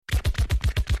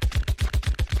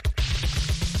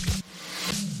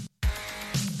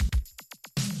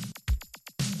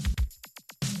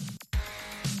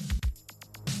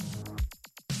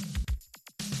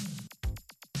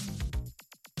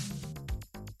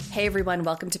Hey everyone,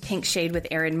 welcome to Pink Shade with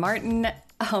Erin Martin.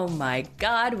 Oh my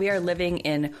God, we are living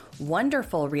in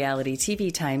wonderful reality TV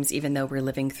times, even though we're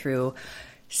living through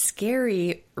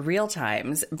scary real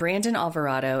times. Brandon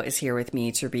Alvarado is here with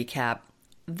me to recap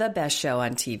the best show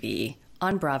on TV,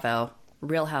 on Bravo,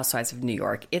 Real Housewives of New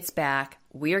York. It's back.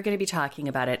 We are going to be talking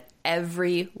about it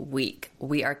every week.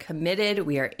 We are committed.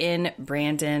 We are in.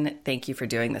 Brandon, thank you for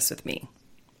doing this with me.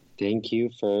 Thank you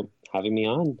for having me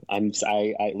on.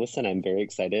 Listen, I'm very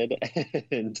excited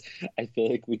and I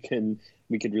feel like we could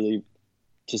really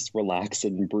just relax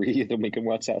and breathe and we can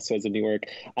watch Housewives of New York.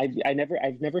 I've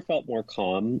never felt more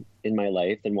calm in my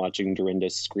life than watching Dorinda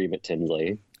scream at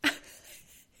Tinsley.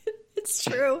 It's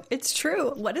true. It's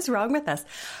true. What is wrong with us?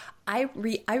 I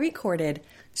recorded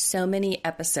so many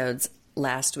episodes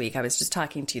last week. I was just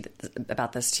talking to you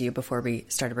about this to you before we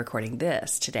started recording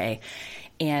this today.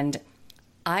 And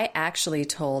I actually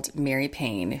told Mary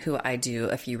Payne, who I do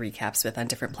a few recaps with on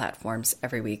different platforms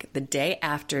every week, the day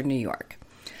after New York,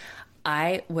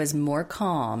 I was more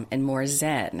calm and more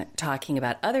zen talking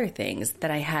about other things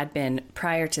that I had been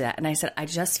prior to that. And I said, I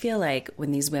just feel like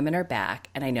when these women are back,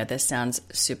 and I know this sounds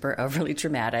super overly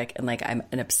dramatic and like I'm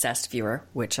an obsessed viewer,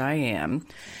 which I am,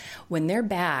 when they're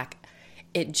back,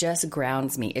 it just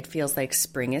grounds me. It feels like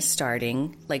spring is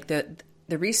starting. Like the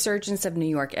resurgence of New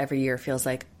York every year feels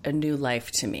like a new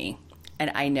life to me.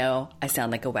 And I know I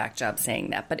sound like a whack job saying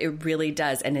that, but it really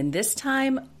does. And in this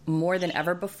time, more than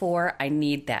ever before, I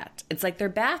need that. It's like they're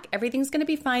back. Everything's going to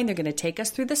be fine. They're going to take us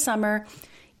through the summer.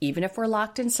 Even if we're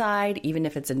locked inside, even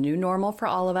if it's a new normal for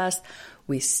all of us,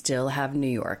 we still have New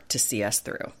York to see us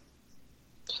through.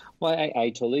 Well, I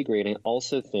totally agree. And I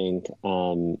also think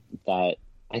that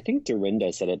I think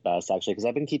Dorinda said it best, actually, because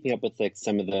I've been keeping up with like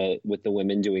with the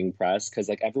women doing press, because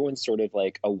like everyone's sort of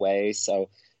like away. So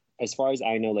as far as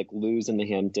I know, like Lou's in the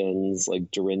Hamptons, like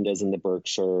Dorinda's in the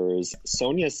Berkshires.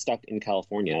 Sonia's stuck in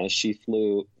California. She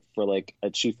flew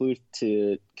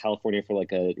to California for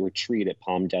like a retreat at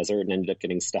Palm Desert and ended up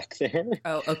getting stuck there.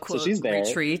 Oh, a quote, so she's there.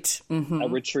 Retreat. Mm-hmm. A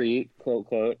retreat, quote,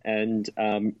 quote. And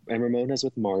Ramona's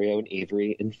with Mario and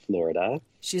Avery in Florida.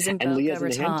 She's in Boca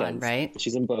Raton, right?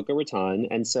 She's in Boca Raton.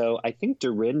 And so I think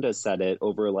Dorinda said it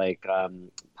over like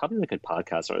probably like a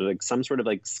podcast or like some sort of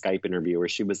like Skype interview where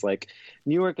she was like,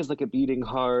 New York is like a beating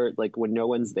heart. Like when no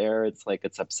one's there, it's like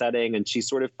it's upsetting. And she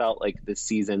sort of felt like this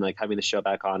season, like having the show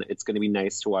back on, it's going to be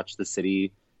nice to watch the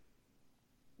city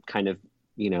kind of,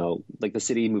 you know, like the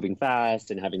city moving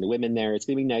fast and having the women there. It's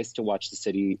going to be nice to watch the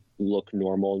city look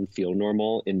normal and feel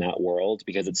normal in that world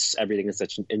because everything is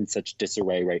in such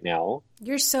disarray right now.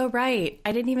 You're so right.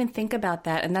 I didn't even think about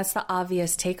that. And that's the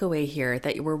obvious takeaway here,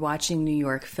 that we're watching New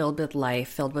York filled with life,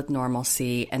 filled with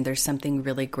normalcy. And there's something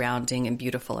really grounding and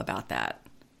beautiful about that.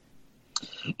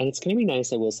 And it's going to be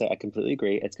nice, I will say, I completely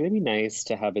agree. It's going to be nice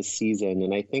to have a season.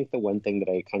 And I think the one thing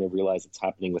that I kind of realize it's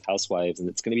happening with Housewives, and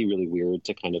it's going to be really weird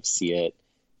to kind of see it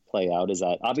play out, is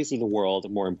that obviously the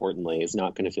world, more importantly, is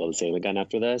not going to feel the same again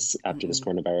after this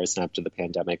coronavirus and after the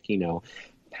pandemic, you know,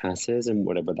 passes and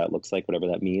whatever that looks like, whatever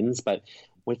that means. But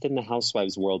within the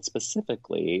Housewives world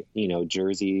specifically, you know,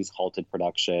 Jersey's halted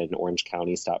production, Orange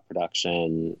County stopped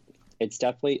production. It's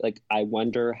definitely like, I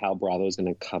wonder how Bravo is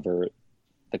going to cover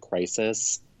the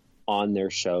crisis on their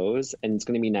shows. And it's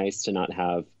going to be nice to not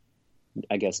have,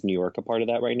 I guess, New York a part of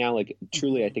that right now. Like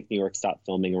truly, I think New York stopped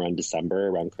filming around December,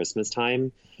 around Christmas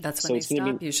time. That's when they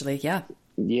stop usually. Yeah.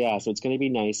 Yeah. So it's going to be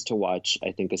nice to watch,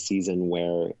 I think, a season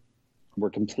where we're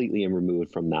completely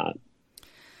removed from that.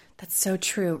 That's so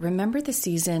true. Remember the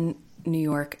season New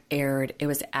York aired? It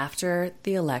was after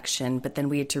the election, but then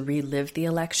we had to relive the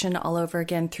election all over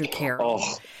again through Carol.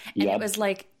 Oh, and yep. It was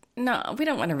like, no, we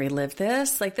don't want to relive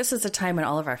this. Like, this is a time when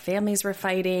all of our families were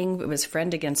fighting. It was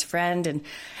friend against friend. And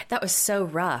that was so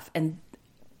rough. And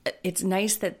it's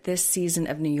nice that this season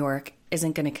of New York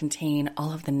isn't going to contain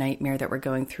all of the nightmare that we're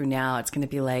going through now. It's going to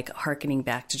be like hearkening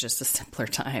back to just a simpler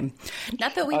time.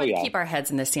 Not that we want to keep our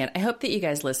heads in the sand. I hope that you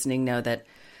guys listening know that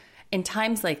in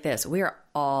times like this, we are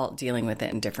all dealing with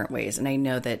it in different ways. And I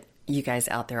know that you guys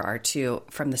out there are too,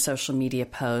 from the social media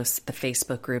posts, the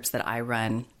Facebook groups that I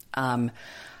run.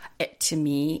 To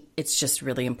me, it's just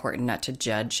really important not to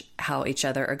judge how each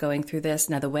other are going through this.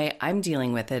 Now, the way I'm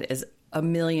dealing with it is a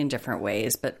million different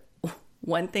ways, but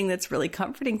one thing that's really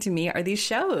comforting to me are these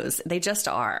shows. They just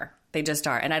are. They just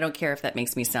are. And I don't care if that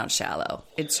makes me sound shallow.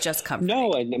 It's just comforting.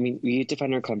 No, I mean, you need to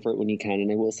find our comfort when you can. And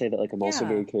I will say that, like, I'm also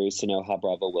very curious to know how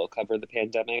Bravo will cover the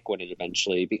pandemic when it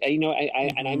eventually,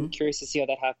 and I'm curious to see how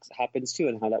that happens too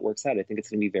and how that works out. I think it's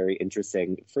going to be very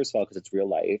interesting, first of all, because it's real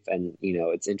life. And, you know,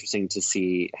 it's interesting to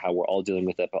see how we're all dealing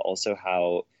with it, but also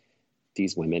how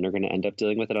these women are going to end up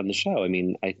dealing with it on the show. I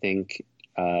mean, I think,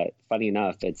 funny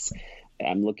enough,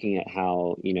 I'm looking at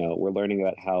how, we're learning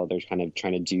about how they're kind of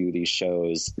trying to do these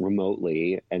shows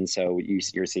remotely. And so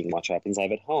you're seeing Watch What Happens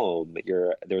Live at Home.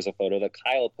 There's a photo that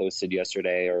Kyle posted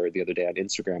yesterday or the other day on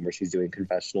Instagram where she's doing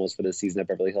confessionals for the season of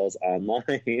Beverly Hills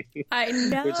online. I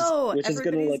know. which is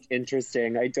going to look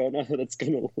interesting. I don't know how that's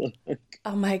going to look.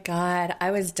 Oh my God. I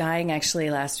was dying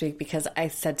actually last week because I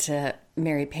said to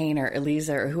Mary Payne or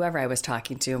Eliza or whoever I was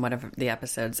talking to in one of the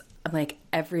episodes, I'm like,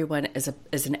 everyone is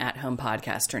an at-home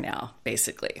podcaster now,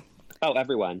 basically. Oh,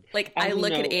 everyone. Like, I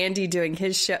look at Andy doing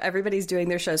his show. Everybody's doing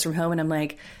their shows from home, and I'm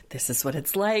like, this is what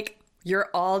it's like. You're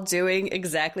all doing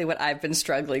exactly what I've been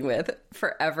struggling with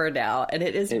forever now. And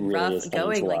it is rough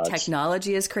going. Like,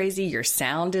 technology is crazy. Your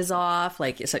sound is off.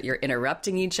 Like, so you're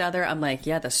interrupting each other. I'm like,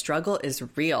 yeah, the struggle is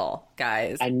real,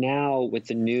 guys. And now with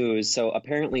the news, so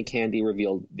apparently Candy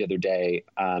revealed the other day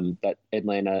that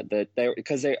Atlanta,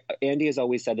 because Andy has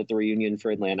always said that the reunion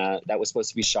for Atlanta, that was supposed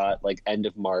to be shot like end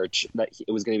of March, that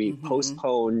it was going to be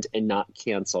postponed and not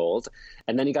canceled.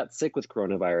 And then he got sick with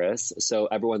coronavirus. So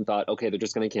everyone thought, okay, they're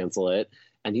just going to cancel it.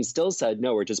 And he still said,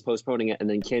 no, we're just postponing it. And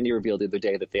then Candy revealed the other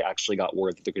day that they actually got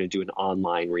word that they're going to do an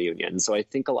online reunion. So I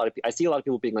think I see a lot of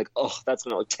people being like, oh, that's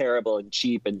going to look terrible and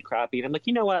cheap and crappy. And I'm like,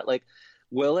 you know what? Like,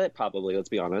 will it? Probably, let's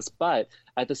be honest. But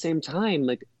at the same time,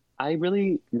 like, I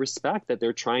really respect that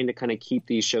they're trying to kind of keep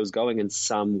these shows going in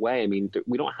some way. I mean,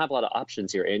 we don't have a lot of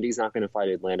options here. Andy's not going to fly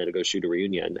to Atlanta to go shoot a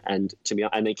reunion. And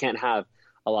they can't have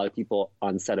a lot of people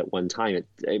on set at one time.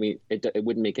 It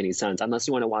wouldn't make any sense unless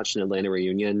you want to watch an Atlanta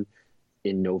reunion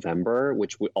in November,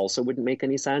 which also wouldn't make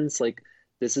any sense. Like,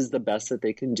 this is the best that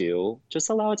they can do. Just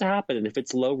allow it to happen. And if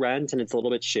it's low rent and it's a little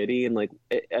bit shitty and like,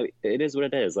 it is what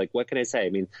it is. Like, what can I say? I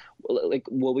mean, like,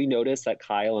 will we notice that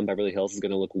Kyle on Beverly Hills is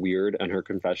going to look weird on her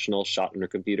confessional shot on her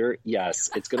computer?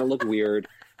 Yes, it's going to look weird.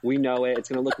 We know it. It's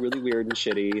going to look really weird and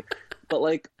shitty. But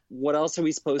like, what else are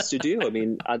we supposed to do? I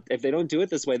mean, if they don't do it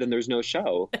this way, then there's no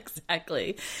show.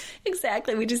 Exactly.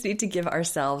 We just need to give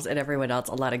ourselves and everyone else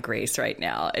a lot of grace right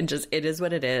now. And just, it is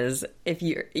what it is. If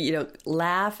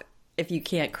laugh if you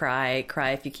can't cry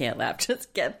if you can't laugh.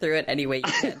 Just get through it any way you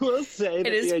can. I will say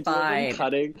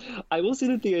that I will say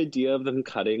that the idea of them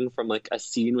cutting from like a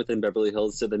scene within Beverly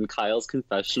Hills to then Kyle's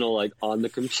confessional, like on the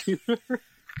computer.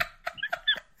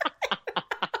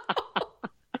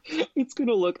 It's going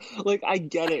to look like, I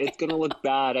get it. It's going to look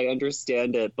bad. I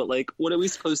understand it. But like, what are we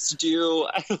supposed to do?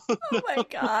 I don't know. Oh my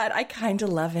God. I kind of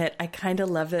love it.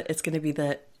 It's going to be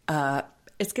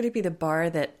the bar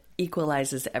that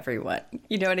equalizes everyone.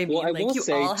 You know what I mean? Well, like,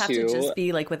 you all have to just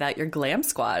be like without your glam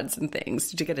squads and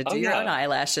things. You got to do your own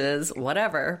eyelashes,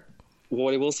 whatever. Well,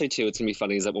 what I will say too, it's going to be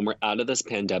funny, is that when we're out of this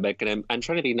pandemic, and I'm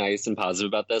trying to be nice and positive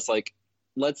about this, like,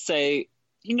 let's say,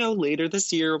 later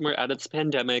this year when we're out of this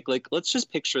pandemic, like, let's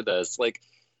just picture this. Like,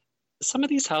 some of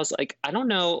these houses, like, I don't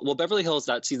know. Well, Beverly Hills,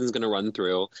 that season's going to run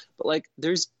through. But, like,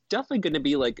 there's definitely going to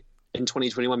be, like, in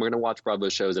 2021, we're going to watch Bravo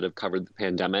shows that have covered the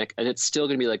pandemic. And it's still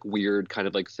going to be, like, weird kind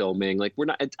of, like, filming. Like,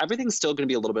 everything's still going to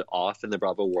be a little bit off in the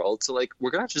Bravo world. So, like, we're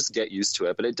going to have to just get used to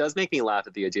it. But it does make me laugh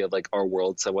at the idea of, like, our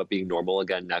world somewhat being normal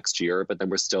again next year. But then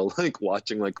we're still, like,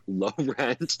 watching, like, low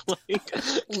rent, like,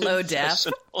 low def.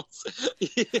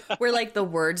 Yeah. Where, like, the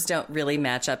words don't really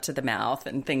match up to the mouth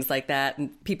and things like that.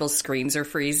 And people's screens are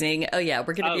freezing. Oh, yeah,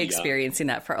 we're going to be experiencing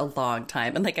that for a long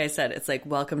time. And like I said, it's like,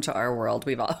 welcome to our world.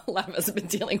 A lot of us have been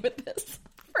dealing with this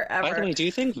forever. By the way, do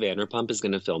you think Vanderpump is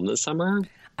going to film this summer?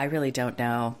 I really don't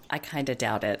know. I kind of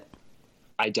doubt it.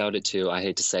 I doubt it too. I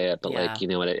hate to say it, but like, you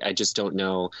know what? I just don't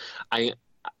know. I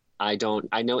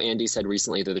know Andy said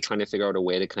recently that they're trying to figure out a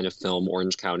way to kind of film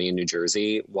Orange County in New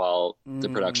Jersey while the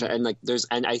production, and like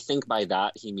and I think by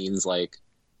that he means like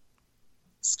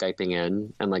Skyping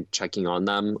in and like checking on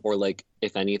them, or like,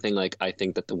 if anything, like, I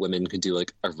think that the women could do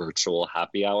like a virtual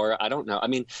happy hour. I don't know. I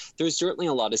mean, there's certainly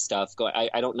a lot of stuff going.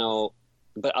 I don't know,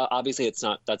 but obviously that's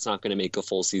not going to make a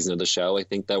full season of the show. I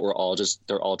think that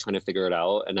they're all trying to figure it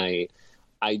out. And I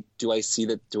think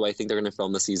they're going to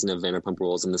film the season of Vanderpump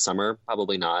Rules in the summer?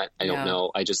 Probably not. I don't know.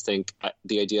 I just think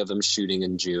the idea of them shooting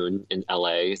in June in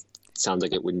LA sounds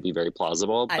like it wouldn't be very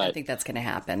plausible. I don't think that's going to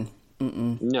happen.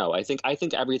 Mm-mm. No, I think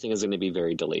everything is going to be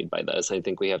very delayed by this. I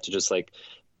think we have to just, like,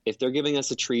 if they're giving us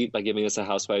a treat by giving us a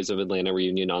Housewives of Atlanta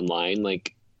reunion online,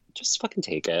 like, just fucking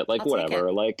take it. Like,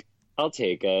 whatever. Like, I'll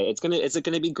take it. Is it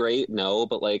gonna be great? No,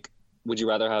 but like, would you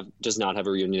rather just not have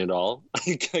a reunion at all?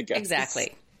 I guess.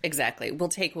 Exactly. We'll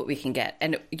take what we can get.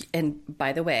 And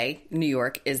by the way, New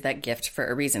York is that gift for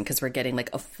a reason, because we're getting like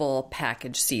a full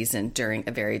package season during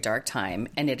a very dark time.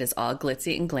 And it is all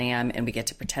glitzy and glam. And we get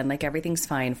to pretend like everything's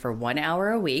fine for 1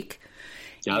 hour a week.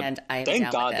 Yep. And I am Thank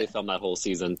down God with they it. filmed that whole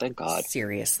season. Thank God.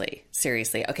 Seriously.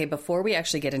 Okay, before we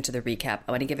actually get into the recap,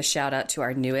 I want to give a shout out to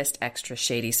our newest Extra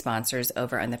Shady sponsors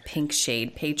over on the Pink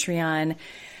Shade Patreon.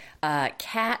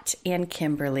 Kat and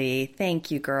Kimberly, thank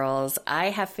you, girls.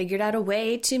 I have figured out a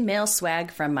way to mail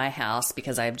swag from my house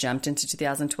because I've jumped into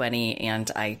 2020 and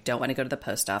I don't want to go to the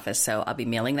post office. So I'll be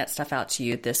mailing that stuff out to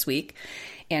you this week.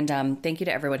 And thank you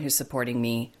to everyone who's supporting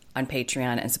me on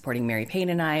Patreon and supporting Mary Payne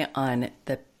and I on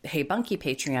the Hey Bunky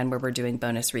Patreon, where we're doing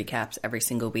bonus recaps every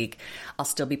single week. I'll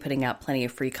still be putting out plenty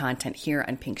of free content here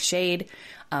on Pink Shade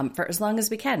for as long as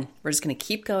we can. We're just going to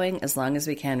keep going as long as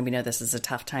we can. We know this is a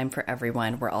tough time for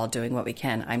everyone. We're all doing what we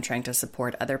can. I'm trying to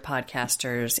support other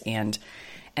podcasters and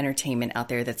entertainment out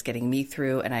there that's getting me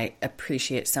through, and I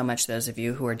appreciate so much those of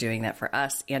you who are doing that for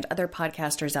us and other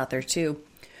podcasters out there too,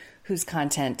 whose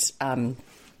content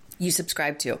you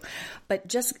subscribe to. But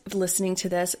just listening to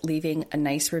this, leaving a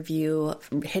nice review,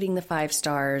 hitting the 5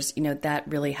 stars, that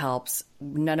really helps.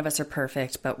 None of us are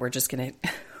perfect, but we're just going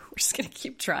to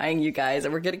keep trying, you guys,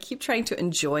 and we're going to keep trying to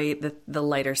enjoy the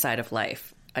lighter side of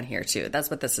life on here too.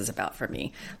 That's what this is about for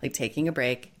me. Like taking a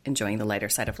break, enjoying the lighter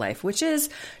side of life, which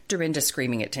is Dorinda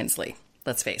screaming at Tinsley.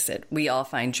 Let's face it, we all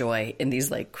find joy in these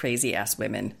like crazy ass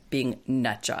women being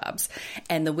nut jobs.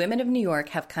 And the women of New York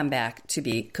have come back to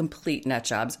be complete nut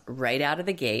jobs right out of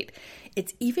the gate.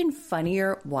 It's even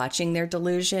funnier watching their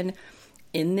delusion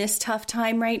in this tough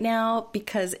time right now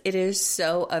because it is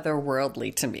so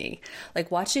otherworldly to me. Like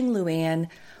watching Luann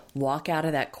walk out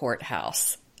of that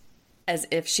courthouse as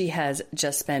if she has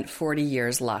just spent 40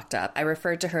 years locked up. I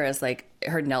referred to her as like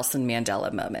her Nelson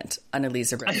Mandela moment on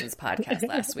Eliza Rosen's podcast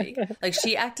last week. Like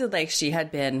she acted like she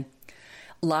had been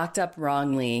locked up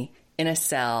wrongly in a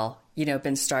cell,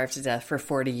 been starved to death for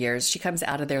 40 years. She comes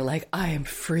out of there like, I am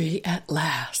free at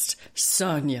last.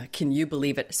 Sonia, can you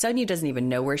believe it? Sonia doesn't even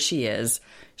know where she is.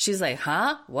 She's like,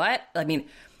 huh? What? I mean,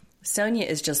 Sonia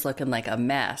is just looking like a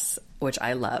mess, which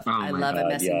I love. I love a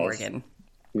messy Morgan.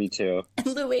 Me too. And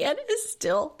Luann is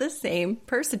still the same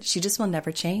person. She just will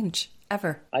never change,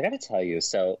 ever. I gotta tell you,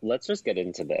 so let's just get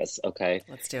into this, okay?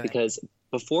 Let's do it. Because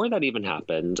before that even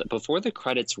happened, before the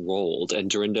credits rolled, and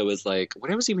Dorinda was like,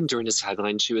 what was even Dorinda's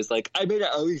tagline? She was like, I may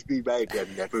always be right,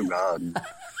 I'm never wrong.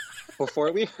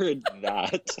 Before we heard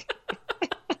that...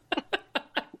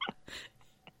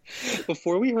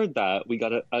 we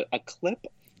got a clip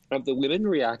of the women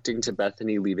reacting to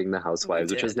Bethany leaving the Housewives,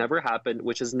 which has never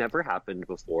happened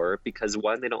before because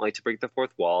one, they don't like to break the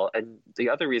fourth wall, and the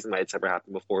other reason why it's never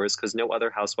happened before is because no other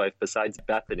housewife besides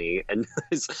Bethany and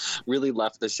has really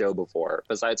left the show before,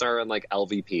 besides her and like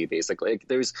LVP basically.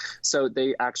 So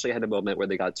they actually had a moment where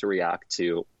they got to react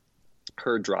to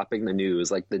her dropping the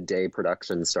news like the day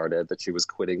production started that she was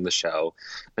quitting the show.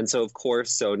 And so of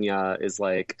course Sonia is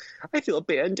like, I feel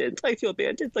abandoned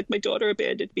like my daughter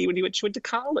abandoned me when she went to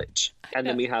college. And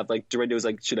then we have like Dorinda was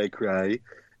like, should I cry?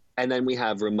 And then we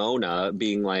have Ramona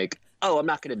being like, oh, I'm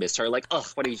not going to miss her. Like, ugh,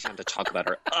 why do you have to talk about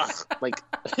her? Ugh. Like,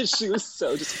 she was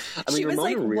so just... she was Ramona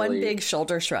like really... one big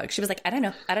shoulder shrug. She was like, I don't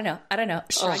know.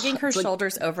 Shrugging her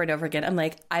shoulders over and over again. I'm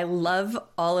like, I love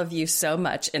all of you so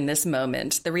much in this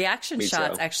moment. The reaction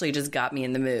shots actually just got me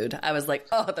in the mood. I was like,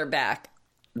 oh, they're back.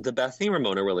 The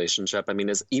Bethany-Ramona relationship, I mean,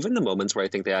 is even the moments where I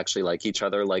think they actually like each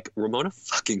other, like, Ramona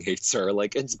fucking hates her.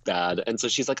 Like, it's bad. And so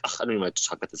she's like, I don't even want to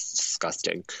talk about this. It's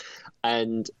disgusting.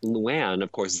 And Luann,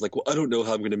 of course, is like, well, I don't know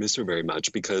how I'm going to miss her very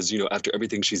much because, after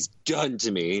everything she's done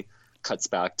to me, cuts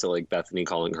back to, like, Bethany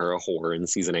calling her a whore in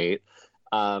season 8.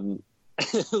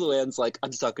 Luann's like,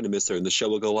 I'm just not going to miss her and the show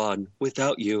will go on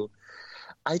without you.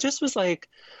 I just was like,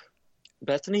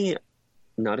 Bethany...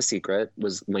 Not a secret,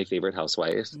 was my favorite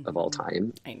housewife of all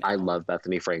time. I love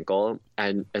Bethany Frankel.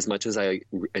 And as much as I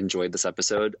enjoyed this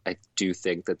episode, I do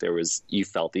think that you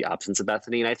felt the absence of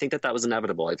Bethany. And I think that was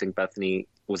inevitable. I think Bethany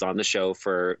was on the show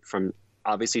from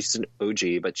obviously she's an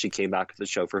OG, but she came back to the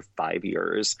show for 5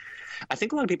 years. I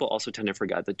think a lot of people also tend to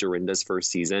forget that Dorinda's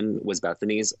first season was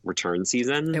Bethany's return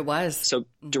season. It was. So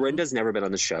Dorinda's never been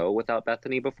on the show without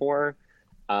Bethany before.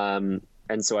 And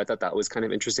so I thought that was kind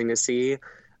of interesting to see.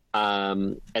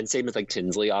 And same with like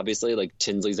Tinsley, obviously, like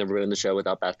Tinsley's never been on the show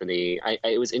without Bethany.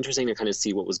 It was interesting to kind of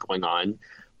see what was going on,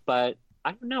 but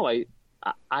I don't know. I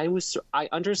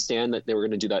understand that they were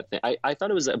going to do that thing. I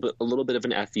thought it was a little bit of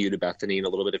an FU to Bethany and a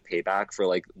little bit of payback for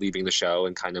like leaving the show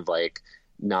and kind of like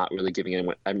not really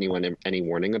giving anyone any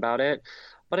warning about it.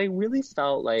 But I really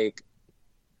felt like,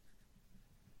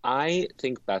 I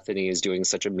think Bethany is doing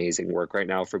such amazing work right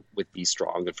now with Be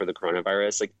Strong and for the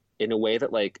coronavirus, like in a way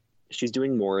that like, she's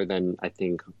doing more than I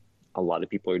think a lot of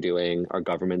people are doing, our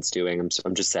government's doing.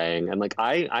 I'm just saying. And like,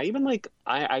 I even like,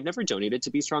 I've never donated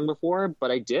to Be Strong before,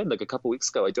 but I did like a couple weeks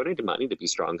ago. I donated money to Be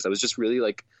Strong because I was just really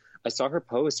like, I saw her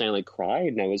post and I like cried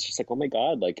and I was just like, oh my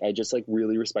God, like I just like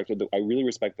really I really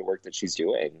respect the work that she's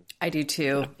doing. I do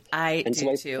too.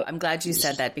 Too. I'm glad you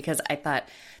said that because I thought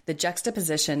the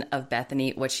juxtaposition of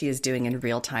Bethany, what she is doing in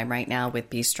real time right now with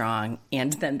Be Strong,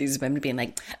 and then these women being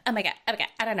like, oh my God,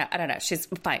 I don't know. She's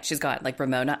fine. She's gone. Like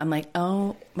Ramona. I'm like,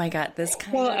 oh my God, this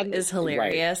kind of is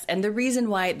hilarious. Right. And the reason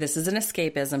why this is an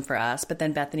escapism for us, but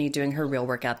then Bethany doing her real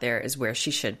work out there is where she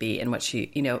should be and what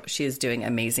she is doing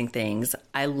amazing things.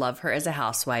 I love her as a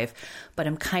housewife, but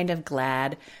I'm kind of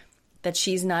glad that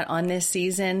she's not on this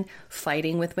season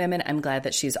fighting with women. I'm glad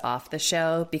that she's off the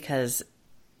show because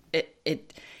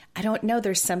I don't know.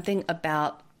 There's something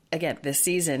about, again, this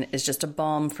season is just a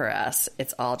balm for us.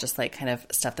 It's all just like kind of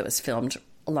stuff that was filmed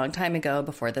a long time ago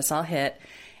before this all hit.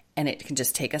 And it can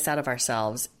just take us out of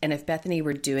ourselves. And if Bethany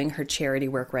were doing her charity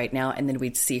work right now and then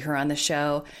we'd see her on the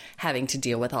show having to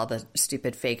deal with all the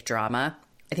stupid fake drama,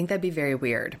 I think that'd be very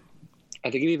weird. I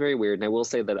think it'd be very weird. And I will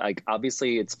say that, like,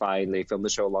 obviously it's fine. They filmed the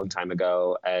show a long time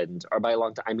ago or by a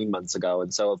long time, I mean months ago.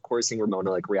 And so, of course, seeing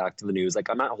Ramona, like, react to the news, like,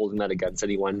 I'm not holding that against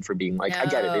anyone for being, like, I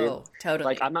get it, dude. Totally.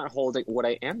 Like, I'm not holding, what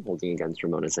I am holding against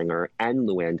Ramona Singer and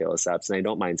Luann de Lesseps, and I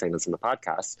don't mind saying this in the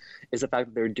podcast, is the fact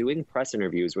that they're doing press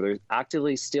interviews where they're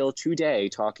actively still today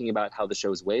talking about how the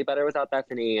show's way better without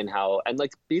Bethany and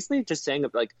like, basically just saying,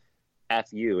 like,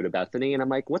 F you to Bethany. And I'm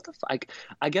like, what the fuck?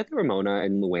 I get that Ramona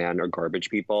and Luann are garbage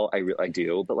people. I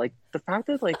do. But like the fact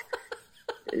that like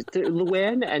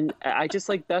Luann and I just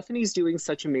like Bethany's doing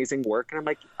such amazing work. And I'm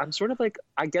like, I'm sort of like,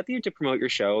 I get that you have to promote your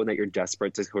show and that you're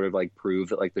desperate to sort of like prove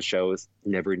that like the show has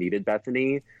never needed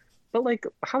Bethany. But like,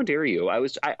 how dare you?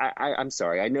 I'm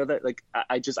sorry. I know that like,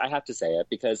 I have to say it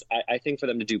because I think for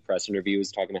them to do press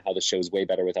interviews talking about how the show's way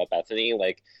better without Bethany,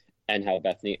 like, and how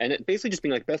Bethany, and it basically just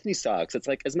being like, Bethany sucks. It's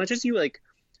like, as much as you like,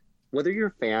 whether you're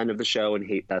a fan of the show and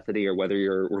hate Bethany or whether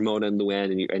you're Ramona and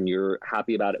Luann and you're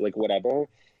happy about it, like whatever,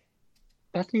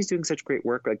 Bethany's doing such great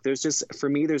work. Like there's just, for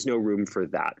me, there's no room for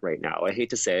that right now. I hate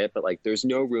to say it, but like, there's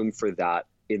no room for that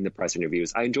in the press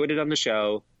interviews. I enjoyed it on the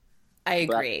show. I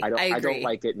agree. I don't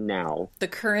like it now. The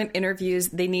current interviews,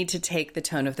 they need to take the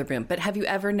tone of the room. But have you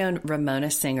ever known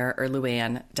Ramona Singer or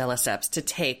Luann de Lesseps to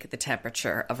take the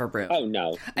temperature of a room? Oh,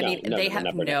 no. I mean, they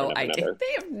have no idea.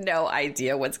 They have no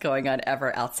idea what's going on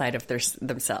ever outside of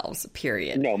themselves,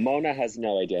 period. No, Mona has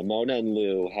no idea. Mona and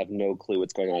Lou have no clue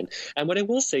what's going on. And what I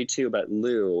will say, too, about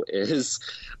Lou is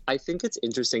I think it's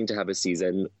interesting to have a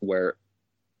season where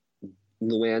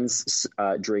Luann's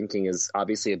drinking is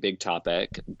obviously a big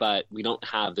topic, but we don't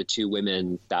have the two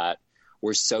women that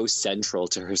were so central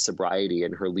to her sobriety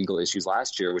and her legal issues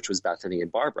last year, which was Bethany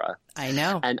and Barbara. I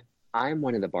know. And I'm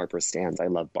one of the Barbara stans. I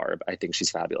love Barb. I think she's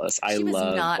fabulous. She was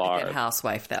not a good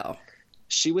housewife, though.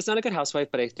 She was not a good housewife,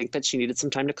 but I think that she needed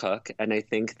some time to cook. And I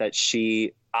think that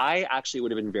I actually would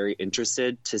have been very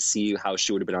interested to see how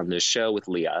she would have been on this show with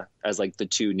Leah as like the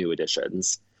two new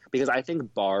additions. Because I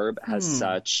think Barb has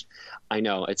such, I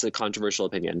know it's a controversial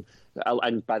opinion.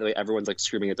 And by the way, everyone's like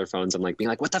screaming at their phones and like being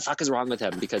like, what the fuck is wrong with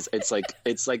him? Because it's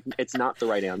not the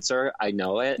right answer. I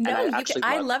know it. No, and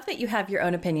I love that you have your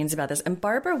own opinions about this. And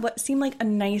Barbara seemed like a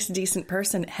nice, decent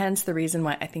person. Hence the reason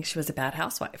why I think she was a bad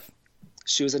housewife.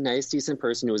 She was a nice, decent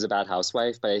person who was a bad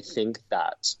housewife. But I think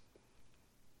that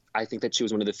she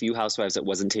was one of the few housewives that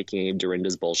wasn't taking any of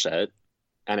Dorinda's bullshit.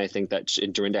 And I think that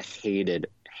Dorinda hated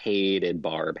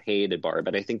Barb.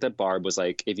 And I think that Barb was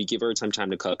like, if you give her some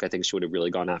time to cook, I think she would have really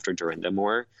gone after Dorinda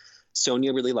more.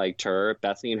 Sonia really liked her.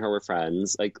 Bethany and her were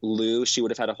friends. Like Lou, she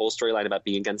would have had a whole storyline about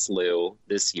being against Lou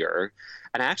this year.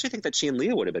 And I actually think that she and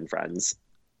Leah would have been friends.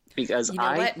 Because you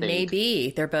know what?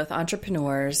 Maybe they're both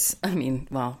entrepreneurs. I mean,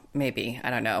 well, maybe.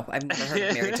 I don't know. I've never heard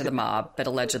of Married to the Mob, but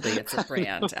allegedly it's a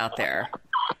brand out there.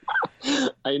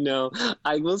 I know.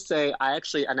 I will say,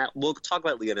 we'll talk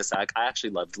about Leah in a sec. I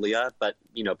actually loved Leah, but,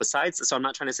 so I'm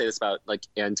not trying to say this about, like,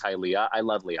 anti-Leah. I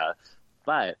love Leah.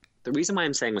 But the reason why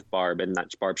I'm saying with Barb and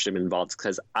that Barb should have been involved is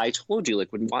because I told you,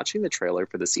 like, when watching the trailer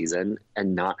for the season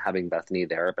and not having Bethany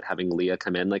there, but having Leah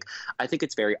come in, like, I think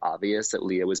it's very obvious that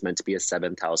Leah was meant to be a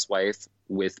seventh housewife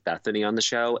with Bethany on the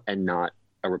show and not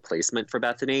a replacement for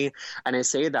Bethany. And I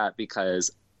say that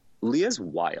because Leah's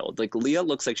wild. Like Leah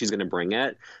looks like she's going to bring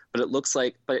it, but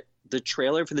the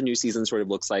trailer for the new season sort of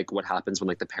looks like what happens when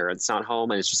like the parents not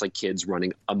home and it's just like kids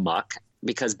running amok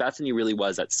because Bethany really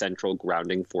was that central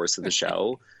grounding force of the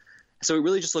show. So it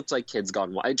really just looked like kids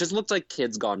gone wild. It just looked like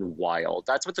kids gone wild.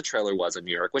 That's what the trailer was in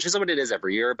New York, which is what it is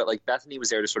every year. But like Bethany was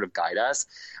there to sort of guide us.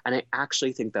 And I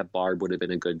actually think that Barb would have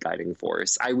been a good guiding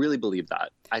force. I really believe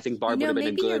that. I think Barb would have been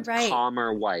a good,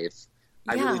 calmer wife.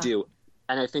 I really do.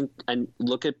 And I think, and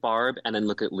look at Barb and then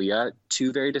look at Leah,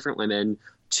 two very different women,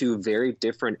 two very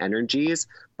different energies,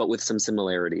 but with some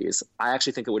similarities. I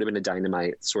actually think it would have been a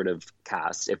dynamite sort of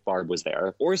cast if Barb was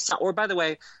there, or by the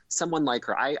way, someone like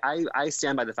her. I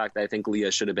stand by the fact that I think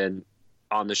Leah should have been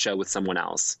on the show with someone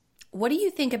else. What do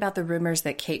you think about the rumors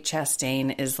that Kate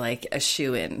Chastain is like a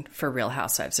shoo-in for Real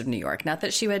Housewives of New York? Not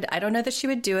that she would, I don't know that she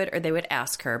would do it or they would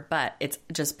ask her, but it's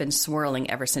just been swirling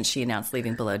ever since she announced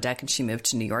leaving Below Deck and she moved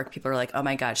to New York. People are like, oh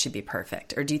my God, she'd be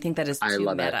perfect. Or do you think that is too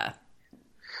meta?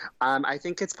 I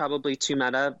think it's probably too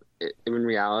meta in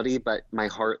reality, but my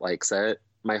heart likes it.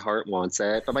 My heart wants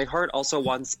it, but my heart also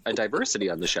wants a diversity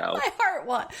on the show.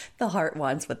 The heart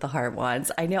wants what the heart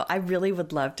wants. I know. I really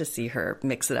would love to see her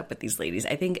mix it up with these ladies.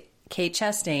 I think Kate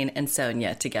Chastain and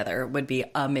Sonia together would be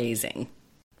amazing.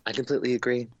 I completely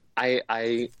agree.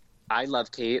 I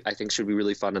love Kate. I think she'd be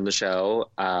really fun on the show.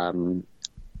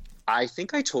 I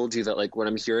think I told you that like what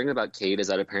I'm hearing about Kate is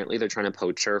that apparently they're trying to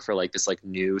poach her for like this like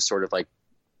new sort of like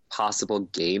possible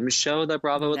game show that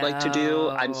Bravo would like to do.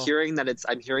 I'm hearing that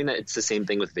it's the same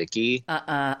thing with Vicky.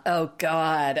 Oh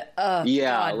God. Oh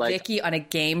yeah, God. Like Vicky on a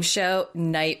game show,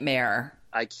 nightmare.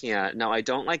 I can't. No, I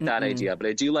don't like that idea, but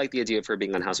I do like the idea of her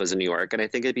being on Housewives of New York, and I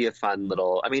think it'd be a fun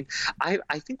little. I mean,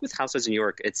 I think with Housewives of New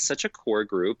York, it's such a core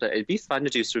group that it'd be fun to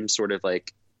do some sort of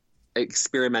like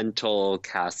experimental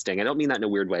casting. I don't mean that in a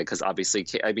weird way, because obviously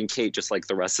Kate, just like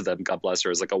the rest of them, God bless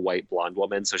her, is like a white blonde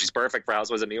woman, so she's perfect for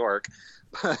Housewives of New York.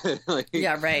 Like,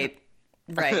 yeah, right.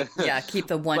 Yeah, keep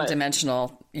the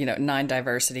one-dimensional,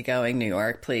 non-diversity going, New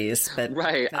York, please. But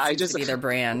right, that seems to be their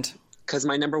brand. Because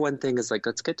my number one thing is like,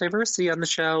 let's get diversity on the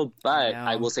show. But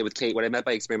I will say with Kate, what I meant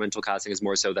by experimental casting is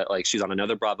more so that like she's on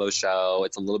another Bravo show.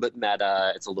 It's a little bit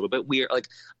meta. It's a little bit weird. Like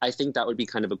I think that would be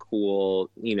kind of a cool,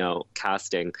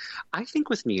 casting. I think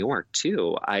with New York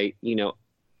too. I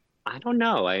don't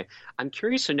know. I'm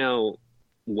curious to know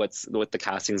what the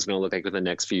casting is going to look like in the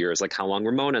next few years. Like how long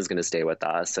Ramona is going to stay with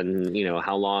us, and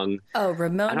how long. Oh,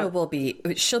 Ramona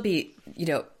she'll be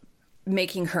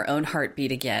making her own heart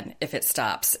beat again if it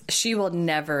stops. She will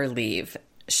never leave.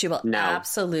 She will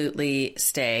absolutely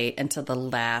stay until the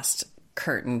last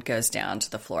curtain goes down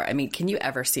to the floor. I mean, can you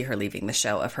ever see her leaving the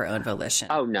show of her own volition?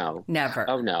 Oh, no. Never.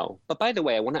 Oh, no. But by the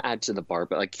way, I want to add to the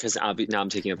Barbara, like, because now I'm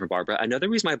taking up for Barbara. Another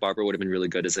reason why Barbara would have been really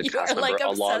good as a cast member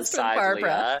alongside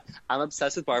Leah. I'm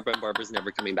obsessed with Barbara, and Barbara's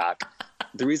never coming back.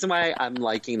 The reason why I'm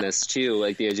liking this too,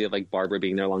 like the idea of like Barbara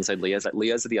being there alongside Leah, is that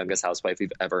Leah's the youngest housewife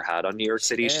we've ever had on New York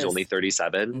City. She's only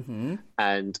 37,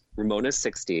 and Ramona's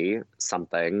 60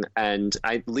 something. And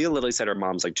Leah literally said her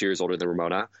mom's like 2 years older than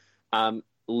Ramona.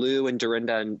 Lou and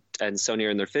Dorinda and Sonia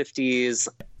are in their 50s.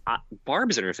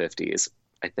 Barb's in her 50s,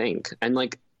 I think. And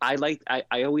like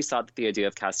I always thought that the idea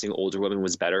of casting older women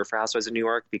was better for Housewives of New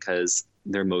York because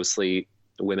they're mostly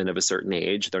women of a certain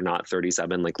age. They're not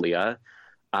 37 like Leah.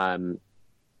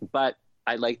 But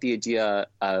I like the idea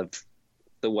of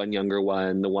the one younger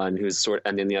one, the one who's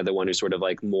and then the other one who's sort of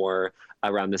like more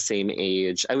around the same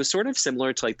age. I was sort of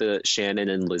similar to like the Shannon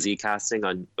and Lizzie casting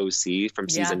on OC from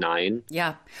season 9.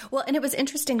 Yeah. Well, and it was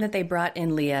interesting that they brought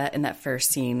in Leah in that first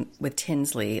scene with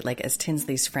Tinsley, like as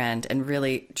Tinsley's friend. And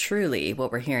really, truly,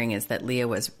 what we're hearing is that Leah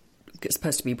was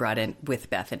supposed to be brought in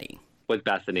with Bethany. With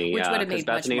Bethany, which would have made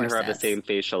Bethany much and her more have the same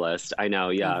facialist. I know,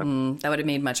 yeah. That would have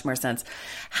made much more sense.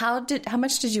 How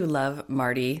much did you love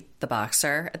Marty the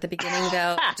boxer at the beginning,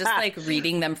 though? Just like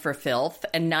reading them for filth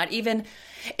and not even.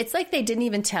 It's like they didn't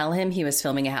even tell him he was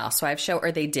filming a housewives show,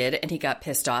 or they did, and he got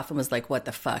pissed off and was like, "What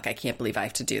the fuck? I can't believe I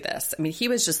have to do this." I mean, he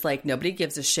was just like, "Nobody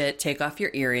gives a shit. Take off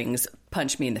your earrings.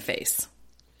 Punch me in the face."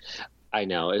 I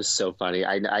know, it's so funny.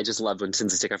 I just loved when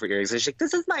Tinsley took off her earrings. She's like,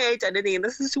 "This is my identity, and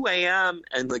this is who I am."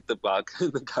 And like the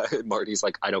guy Marty's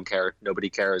like, "I don't care. Nobody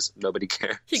cares. Nobody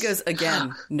cares." He goes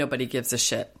again. Nobody gives a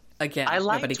shit. Again,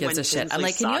 nobody gives a shit. I'm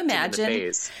like, can you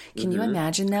imagine? Can you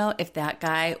imagine though if that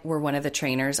guy were one of the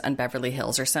trainers on Beverly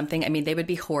Hills or something? I mean, they would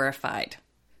be horrified.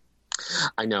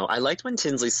 I know. I liked when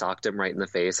Tinsley socked him right in the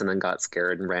face and then got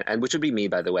scared and ran. And which would be me,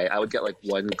 by the way. I would get like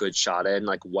one good shot in,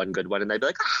 like one good one, and I'd be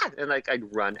like, ah! And like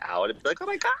I'd run out and be like, oh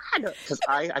my God. Because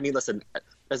I mean, listen,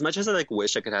 as much as I like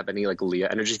wish I could have any like Leah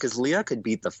energy, because Leah could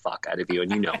beat the fuck out of you and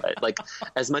you know it. Like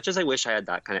as much as I wish I had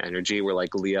that kind of energy where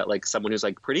like Leah, like someone who's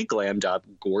like pretty glammed up,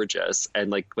 gorgeous, and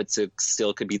like but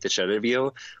still could beat the shit out of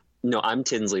you. No, I'm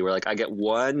Tinsley, where like I get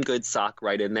one good sock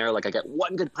right in there. Like I get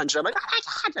one good punch and I'm like, oh my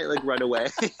God, I like run away.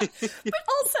 But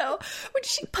also, when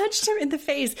she punched him in the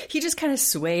face, he just kind of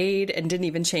swayed and didn't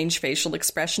even change facial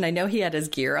expression. I know he had his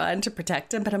gear on to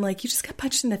protect him, but I'm like, you just got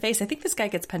punched in the face. I think this guy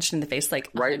gets punched in the face like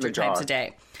right 100 times a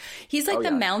day. He's like the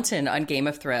mountain on Game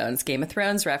of Thrones. Game of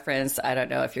Thrones reference. I don't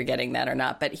know if you're getting that or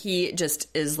not, but he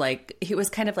just is like, he was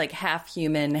kind of like half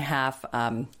human, half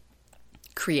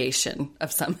creation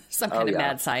of some kind of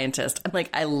mad scientist. I'm like,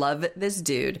 I love this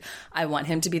dude. I want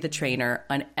him to be the trainer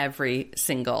on every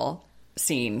single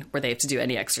scene where they have to do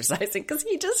any exercising, because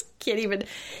he just can't even,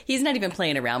 he's not even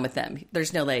playing around with them.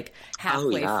 There's no like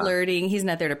halfway flirting. He's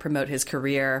not there to promote his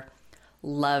career.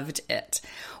 Loved it.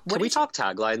 Can we talk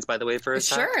taglines, by the way, for a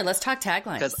sec? Sure, let's talk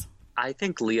taglines. Because I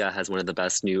think Leah has one of the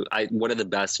best new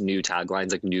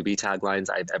taglines, like newbie taglines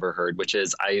I've ever heard, which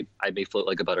is I may float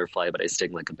like a butterfly, but I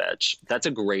sting like a bitch. That's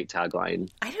a great tagline.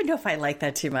 I don't know if I like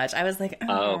that too much. I was like, I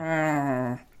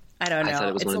don't know. I thought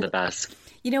it was one of the best.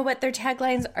 You know what? Their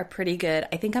taglines are pretty good.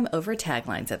 I think I'm over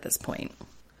taglines at this point.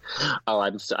 Oh,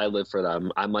 I live for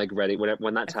them. I'm like ready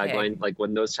when that tagline, like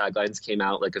when those taglines came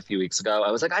out like a few weeks ago,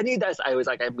 I was like, I need this. I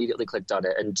immediately clicked on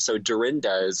it. And so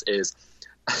Dorinda's is,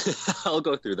 I'll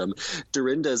go through them.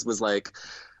 Dorinda's was like,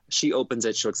 she opens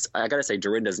it. She looks, I gotta say,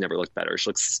 Dorinda's never looked better. She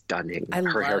looks stunning.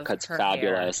 Her haircut's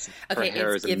fabulous. Okay, her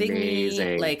hair it's is giving amazing.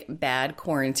 me like bad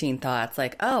quarantine thoughts.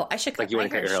 Like, oh, I should cut like you my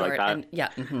want to hair cut your hair short. like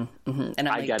that? And And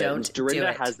I'm I get don't it. Dorinda do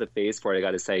it. has the face for it. I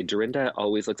gotta say, Dorinda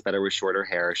always looks better with shorter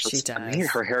hair. She does. Amazing.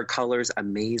 Her hair color's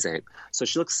amazing. So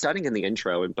she looks stunning in the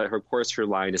intro, but her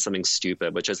line is something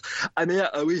stupid, which is, I may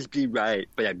not always be right,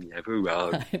 but I'm never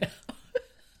wrong. I know.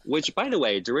 Which, by the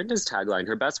way, Dorinda's tagline,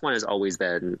 her best one has always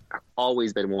been,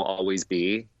 will always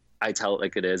be, I tell it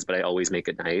like it is, but I always make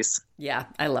it nice. Yeah,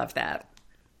 I love that.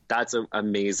 That's an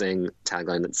amazing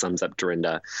tagline that sums up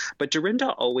Dorinda. But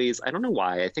Dorinda always, I don't know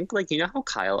why, I think, like, you know how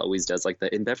Kyle always does, like,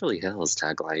 the In Beverly Hills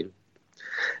tagline?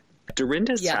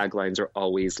 Dorinda's taglines are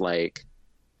always, like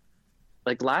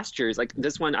last year's, like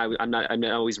this one, I'm not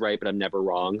always right, but I'm never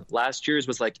wrong. Last year's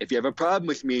was like, if you have a problem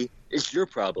with me, it's your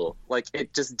problem. Like,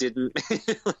 it just didn't,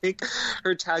 like,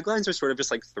 her taglines are sort of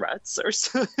just like threats or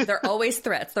something. They're always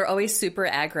threats. They're always super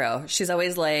aggro. She's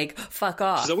always like, fuck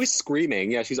off. She's always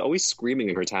screaming. Yeah, she's always screaming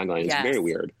in her tagline. It's very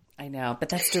weird. I know, but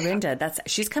that's Dorinda.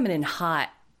 She's coming in hot.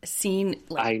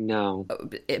 I know.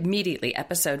 Immediately,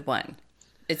 episode 1.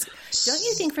 Don't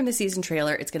you think from the season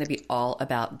trailer it's going to be all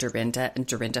about Dorinda and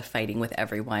Dorinda fighting with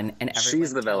everyone and everyone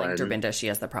she's the villain. Dorinda she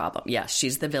has the problem. Yeah,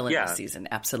 she's the villain this season,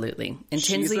 absolutely. And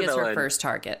Tinsley is her first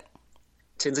target.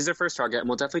 Tinsley's her first target, and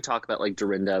we'll definitely talk about like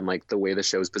Dorinda and like the way the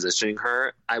show's positioning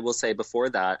her. I will say before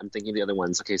that, I'm thinking of the other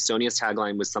ones. Okay, Sonia's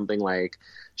tagline was something like,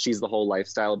 she's the whole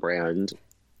lifestyle brand.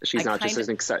 She's not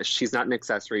an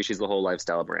accessory. She's the whole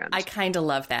lifestyle brand. I kind of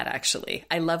love that, actually.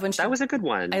 I love when that was a good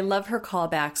one. I love her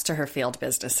callbacks to her failed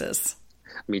businesses.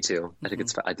 Me too.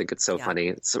 Mm-hmm. I think it's so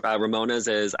funny. So, Ramona's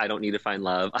is, I don't need to find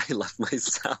love. I love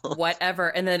myself. Whatever.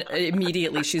 And then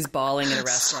immediately she's bawling in a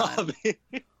restaurant.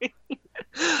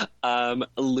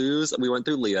 Lou's, we went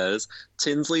through Leah's.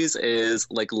 Tinsley's is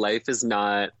like, life is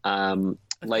not a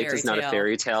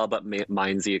fairy tale, but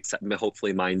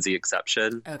hopefully mine's the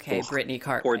exception. Okay, Brittany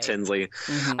Cartwright. Poor Tinsley.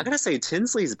 Mm-hmm. I gotta say,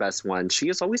 Tinsley's best one, she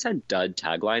has always had dud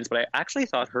taglines, but I actually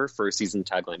thought her first season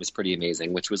tagline was pretty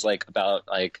amazing, which was like about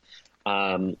like,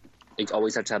 you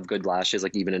always have to have good lashes,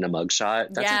 like even in a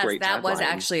mugshot. That's a great tagline. That was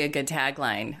actually a good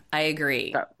tagline. I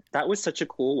agree. That was such a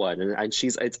cool one, and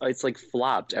it's like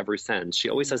flopped ever since. She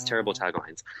always has terrible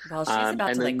taglines. Well, she's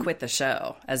about to quit the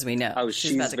show, as we know. Oh,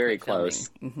 she's very close.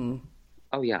 Mm-hmm.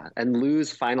 Oh yeah, and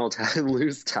Lou's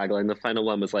tagline, the final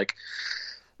one was like,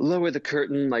 lower the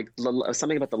curtain, like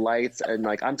something about the lights, and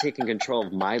like, I'm taking control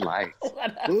of my life.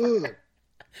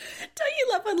 Don't you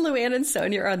love when Luann and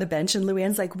Sonia are on the bench and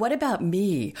Luann's like, what about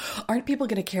me? Aren't people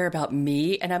going to care about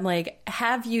me? And I'm like,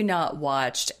 have you not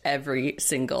watched every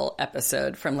single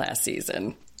episode from last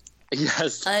season?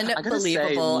 Yes.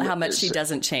 Unbelievable how much she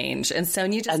doesn't change. And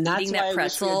Sonia just eating that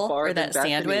pretzel or that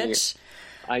sandwich.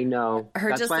 I know.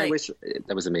 That's why I wish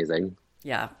that was amazing.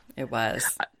 Yeah, it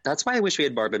was. That's why I wish we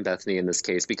had Barb and Bethany in this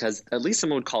case, because at least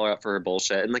someone would call her out for her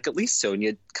bullshit. And like, at least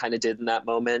Sonia kind of did in that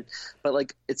moment. But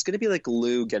like, it's going to be like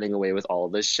Lou getting away with all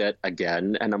this shit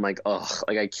again. And I'm like, oh,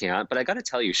 like I can't. But I got to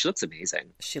tell you, she looks amazing.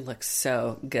 She looks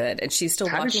so good. And she's still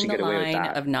walking the line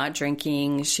of not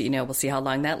drinking. She, we'll see how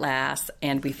long that lasts.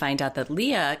 And we find out that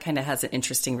Leah kind of has an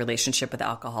interesting relationship with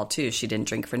alcohol too. She didn't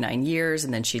drink for 9 years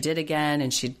and then she did again.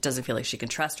 And she doesn't feel like she can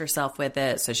trust herself with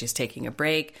it. So she's taking a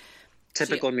break.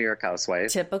 Typical New York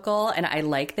housewife. Typical. And I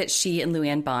like that she and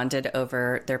Luann bonded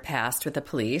over their past with the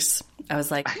police. I was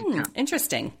like,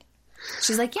 interesting.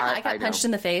 She's like, yeah, I got punched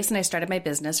in the face and I started my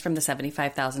business from the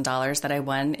 $75,000 that I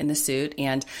won in the suit.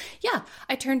 And yeah,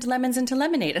 I turned lemons into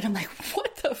lemonade. And I'm like,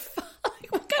 what the fuck?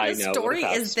 What kind of story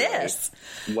is this?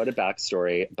 What a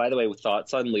backstory. By the way,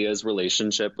 thoughts on Leah's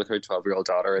relationship with her 12-year-old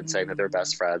daughter and saying that they're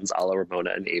best friends, a la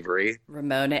Ramona and Avery?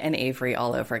 Ramona and Avery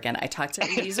all over again. I talked to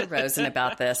Lisa Rosen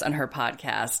about this on her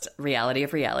podcast, Reality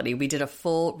of Reality. We did a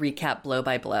full recap blow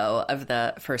by blow of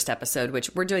the first episode,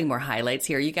 which we're doing more highlights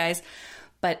here, you guys.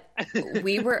 But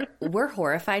we're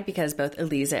horrified because both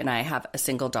Eliza and I have a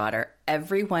single daughter.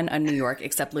 Everyone on New York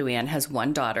except Luann has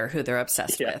one daughter who they're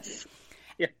obsessed with.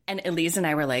 Yeah. And Eliza and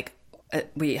I were like,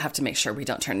 we have to make sure we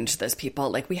don't turn into those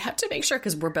people. Like, we have to make sure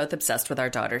because we're both obsessed with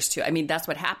our daughters too. I mean, that's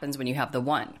what happens when you have the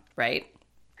one, right?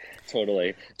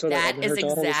 Totally. That is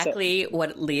exactly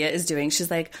what Leah is doing. She's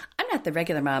like, I'm not the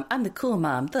regular mom. I'm the cool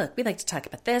mom. Look, we like to talk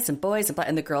about this and boys and blah.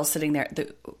 And the girl sitting there,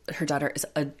 her daughter is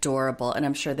adorable. And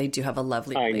I'm sure they do have a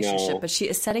lovely relationship. But she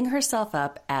is setting herself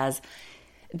up as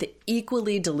the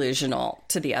equally delusional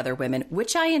to the other women,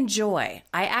 which I enjoy.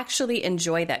 I actually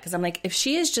enjoy that because I'm like, if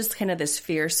she is just kind of this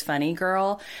fierce, funny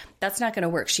girl, that's not going to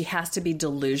work. She has to be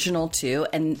delusional too.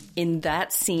 And in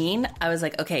that scene, I was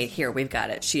like, okay, here, we've got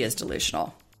it. She is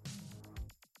delusional.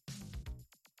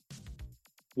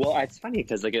 Well, it's funny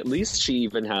because, like, at least she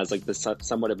even has, like, this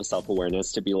somewhat of a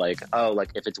self-awareness to be like, oh, like,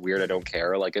 if it's weird, I don't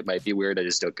care. Like, it might be weird, I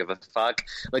just don't give a fuck.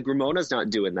 Like, Ramona's not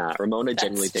doing that. Ramona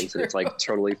genuinely thinks that it's, like,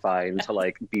 totally fine to,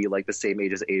 like, be, like, the same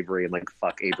age as Avery and, like,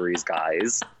 fuck Avery's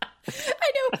guys.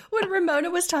 I know. When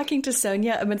Ramona was talking to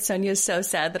Sonia, I mean, Sonia is so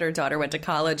sad that her daughter went to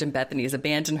college and Bethany's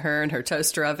abandoned her and her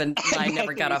toaster oven line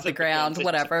never got off the ground,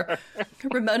 whatever.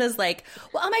 Ramona's like,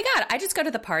 well, oh my God, I just go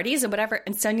to the parties and whatever.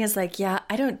 And Sonia's like, yeah,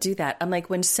 I don't do that. I'm like,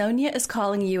 when Sonia is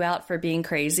calling you out for being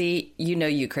crazy, you know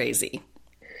you crazy.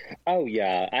 Oh,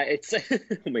 yeah. It's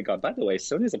oh, my God. By the way,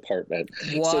 Sonia's apartment.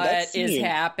 What is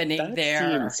happening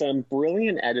there? Some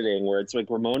brilliant editing where it's like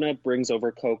Ramona brings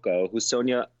over Coco, who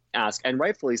Sonia asked, and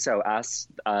rightfully so,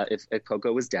 asked if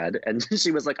Coco was dead. And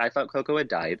she was like, I thought Coco had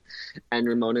died. And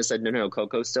Ramona said, no,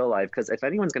 Coco's still alive. Because if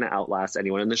anyone's going to outlast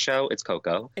anyone in the show, it's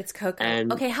Coco. It's Coco.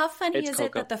 And okay, how funny is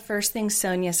it that the first thing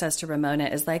Sonia says to Ramona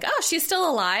is like, oh, she's still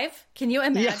alive? Can you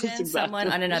imagine someone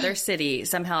on another city,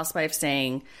 some housewife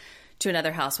saying to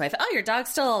another housewife, oh, your dog's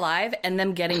still alive, and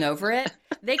them getting over it?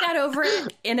 They got over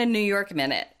it in a New York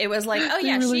minute. It was like, oh,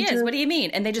 yeah, really she is. What do you mean?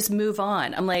 And they just move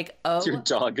on. I'm like, oh. Your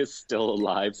dog is still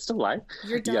alive. Still alive?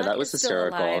 Your dog that was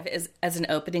hysterical. Still alive as an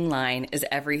opening line is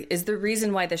the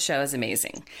reason why the show is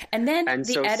amazing. And then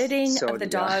the editing of the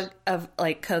dog of,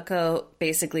 like, Coco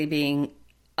basically being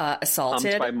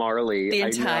assaulted. By Marley. The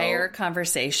entire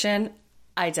conversation.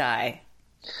 I die.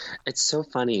 It's so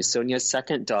funny. Sonia's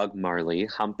second dog, Marley,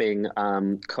 humping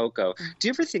Coco. Do you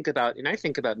ever think about, and I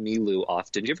think about Milu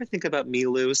often, do you ever think about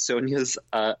Milu, Sonia's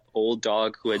old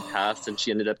dog who had passed and she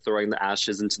ended up throwing the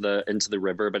ashes into the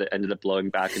river, but it ended up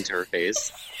blowing back into her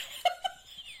face?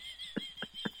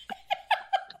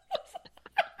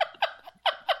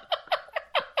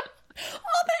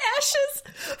 All the ashes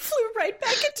flew right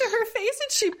back into her face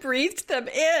and she breathed them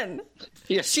in.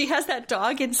 Yeah. She has that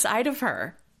dog inside of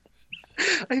her.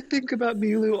 I think about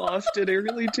Milu often. I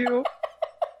really do.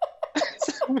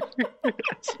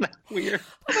 It's not weird.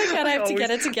 Oh my God, I have to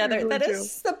get it together. Really that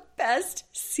is the best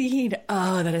scene.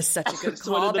 Oh, that is such a good callback. It's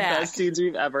one of the best scenes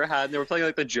we've ever had. And they were playing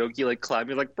like the jokey, like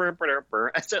climbing, like burr, burr,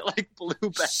 burr, as it like blew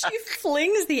back. She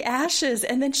flings the ashes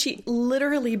and then she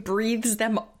literally breathes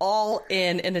them all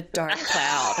in a dark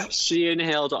cloud. She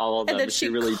inhaled all of them. And then she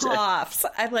really coughs.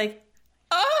 I'm like,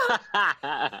 oh.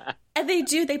 And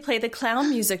they play the clown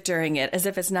music during it as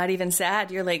if it's not even sad.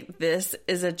 You're like, this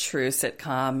is a true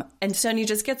sitcom. And Sonia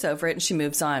just gets over it and she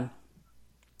moves on.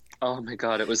 Oh my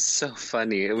God, it was so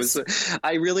funny. It was,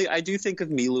 I do think of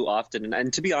Milu often.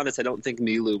 And to be honest, I don't think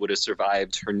Milu would have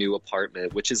survived her new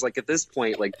apartment, which is like at this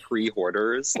point, like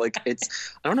pre-hoarders. Like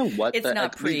it's, I don't know what. It's not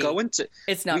like, pre. We go into,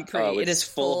 it's not pre. It is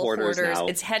full hoarders now.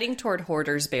 It's heading toward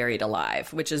hoarders buried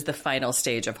alive, which is the final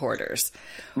stage of hoarders.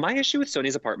 My issue with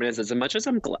Sonia's apartment is as much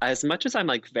as I'm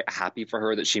like happy for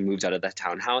her that she moved out of that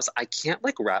townhouse, I can't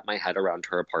like wrap my head around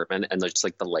her apartment and just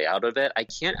like the layout of it. I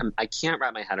can't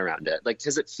wrap my head around it. Like,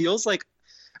 because it feels like,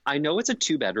 I know it's a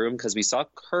 2-bedroom because we saw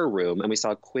her room and we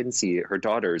saw Quincy, her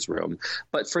daughter's room.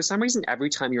 But for some reason, every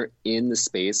time you're in the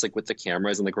space, like with the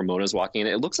cameras and like Ramona's walking in,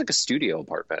 it looks like a studio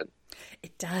apartment.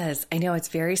 It does. I know, it's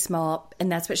very small.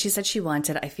 And that's what she said she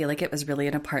wanted. I feel like it was really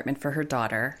an apartment for her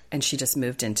daughter and she just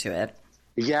moved into it.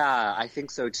 Yeah, I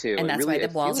think so too. And that's why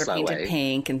the walls are painted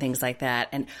pink and things like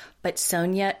that. But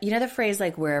Sonia, you know the phrase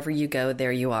like wherever you go,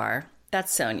 there you are?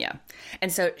 That's Sonia.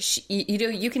 And so,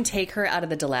 you can take her out of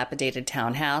the dilapidated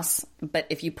townhouse, but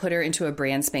if you put her into a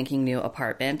brand spanking new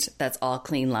apartment that's all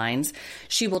clean lines,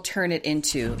 she will turn it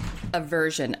into a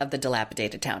version of the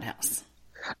dilapidated townhouse.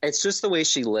 It's just the way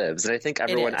she lives. And I think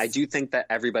I do think that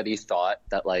everybody thought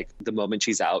that like the moment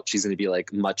she's out, she's going to be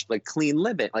like much like clean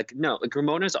living. Like, no, like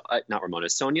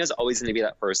Sonia's always going to be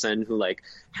that person who like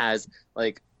has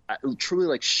like truly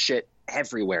like shit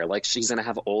everywhere. Like she's gonna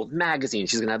have old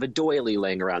magazines, she's gonna have a doily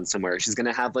laying around somewhere, she's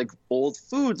gonna have like old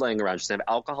food laying around, she's gonna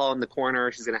have alcohol in the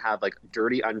corner, she's gonna have like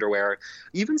dirty underwear.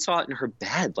 You even saw it in her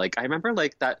bed. Like I remember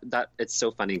like that it's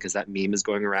so funny because that meme is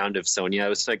going around of Sonia. It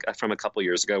was like from a couple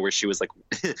years ago where she was like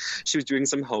she was doing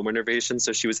some home renovation,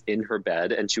 so she was in her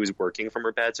bed and she was working from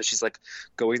her bed, so she's like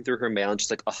going through her mail and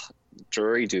she's like, oh,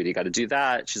 jury duty, got to do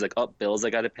that. She's like, oh, bills I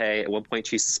got to pay. At one point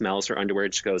she smells her underwear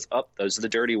and she goes, oh, those are the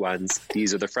dirty ones,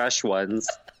 these are the fresh ones.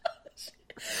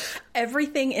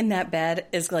 Everything in that bed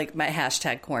is like my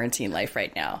hashtag quarantine life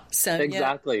right now. Sonia,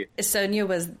 exactly. Sonia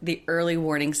was the early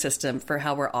warning system for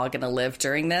how we're all going to live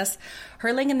during this.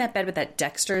 Her laying in that bed with that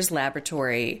Dexter's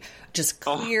Laboratory, just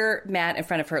clear mat in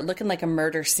front of her, looking like a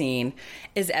murder scene,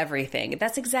 is everything.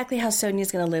 That's exactly how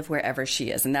Sonia's going to live wherever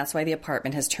she is. And that's why the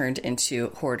apartment has turned into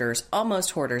hoarders,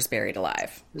 almost hoarders buried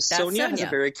alive. Sonia has a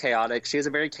very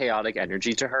chaotic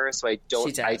energy to her. So I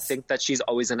think that she's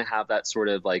always going to have that sort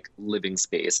of like living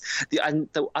space.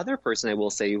 The other person I will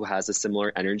say who has a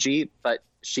similar energy, but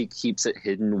she keeps it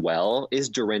hidden well, is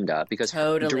Dorinda, because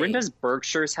Dorinda's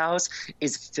Berkshire's house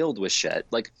is filled with shit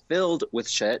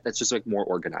that's just like more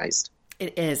organized.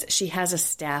 It is. She has a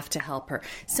staff to help her.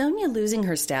 Sonia losing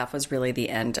her staff was really the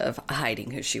end of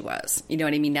hiding who she was. You know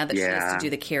what I mean? Now that she has to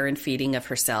do the care and feeding of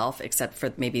herself, except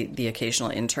for maybe the occasional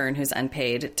intern who's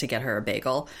unpaid to get her a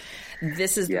bagel.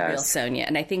 This is the real Sonia.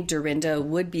 And I think Dorinda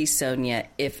would be Sonia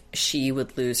if she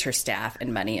would lose her staff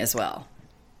and money as well.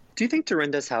 Do you think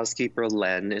Dorinda's housekeeper,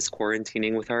 Len, is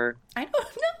quarantining with her? I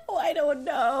don't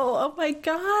know. Oh, my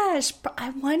gosh. I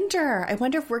wonder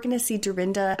if we're going to see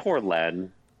Dorinda. Poor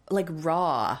Len. Like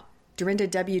Raw. Dorinda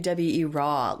WWE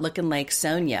Raw looking like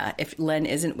Sonia if Len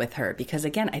isn't with her. Because,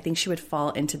 again, I think she would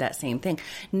fall into that same thing.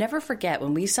 Never forget,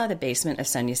 when we saw the basement of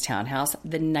Sonia's townhouse,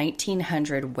 the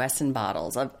 1900 Wesson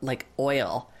bottles of, like,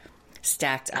 oil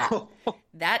stacked up.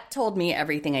 That told me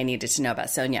everything I needed to know about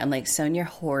Sonia. I'm like, Sonia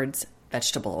hoards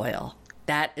vegetable oil.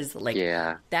 That is like,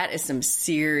 that is some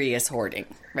serious hoarding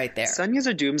right there. Sonia's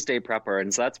a doomsday prepper,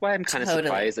 and so that's why I'm kind of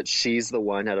surprised that she's the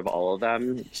one out of all of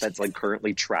them that's like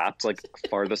currently trapped, like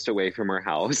farthest away from her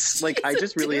house. Like I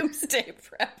just really doomsday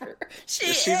prepper.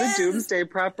 She's a doomsday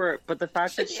prepper, but the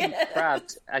fact that she's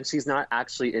prepped and she's not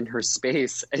actually in her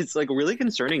space, it's like really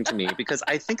concerning to me because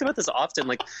I think about this often.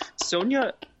 Like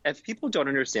Sonia, if people don't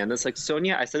understand this, like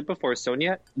Sonia, I said before,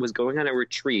 Sonia was going on a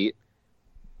retreat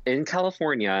in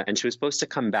California and she was supposed to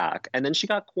come back, and then she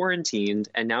got quarantined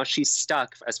and now she's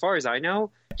stuck. As far as I know,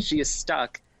 she is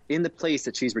stuck in the place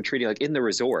that she's retreating, like in the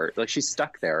resort. Like she's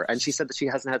stuck there, and she said that she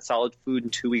hasn't had solid food in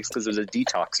 2 weeks because it was a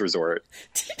detox resort.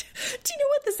 Do you know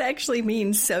what this actually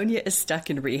means? Sonia is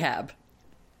stuck in rehab.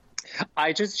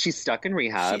 She's stuck in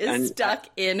rehab. She is stuck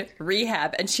in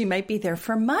rehab, and she might be there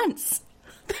for months.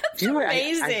 That's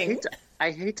amazing. I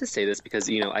hate to say this because,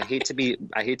 you know, I hate to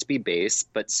be base,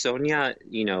 but Sonia,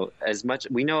 you know, as much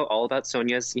we know all about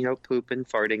Sonia's, you know, poop and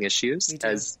farting issues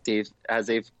as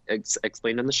they've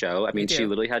explained on the show. I mean, she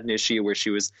literally had an issue where she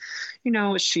was, you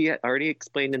know, she had already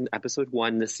explained in episode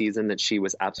 1 this season that she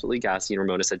was absolutely gassy, and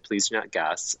Ramona said, please do not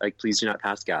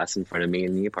pass gas in front of me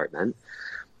in the apartment.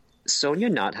 Sonia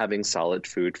not having solid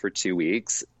food for 2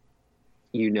 weeks,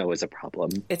 you know, is a problem.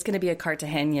 It's going to be a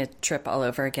Cartagena trip all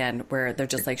over again where they're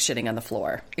just like shitting on the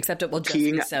floor, except it will just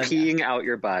be Sonia. Peeing out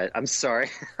your butt. I'm sorry.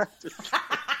 Oh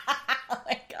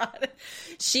my God.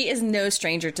 She is no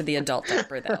stranger to the adult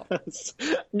diaper, though.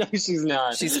 No, she's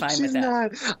not. She's fine with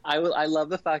that. I love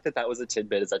the fact that was a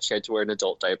tidbit, is that she had to wear an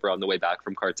adult diaper on the way back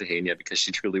from Cartagena because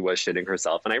she truly was shitting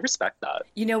herself, and I respect that.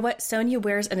 You know what? Sonia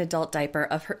wears an adult diaper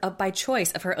by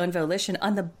choice, of her own volition,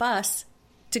 on the bus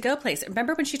to go place.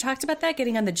 Remember when she talked about that,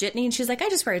 getting on the jitney, and she's like, I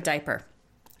just wear a diaper.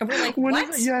 And we're like, what?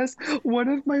 One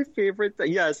of my favorite,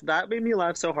 that made me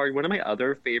laugh so hard. One of my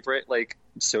other favorite, like,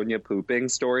 Sonia pooping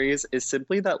stories is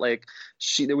simply that, like,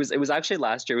 it was actually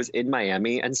last year, it was in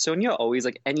Miami, and Sonia always,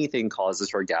 like, anything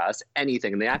causes her gas,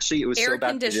 anything. And it was air so bad.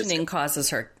 Air conditioning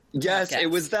causes her. Yes,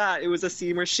 it was that. It was a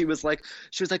scene where she was like,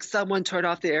 someone turn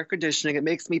off the air conditioning. It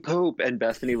makes me poop. And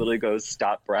Bethany literally goes,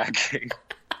 stop bragging.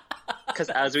 Because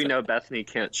as we know, Bethany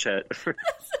can't shit.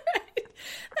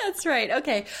 That's right.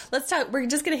 Okay, let's talk. We're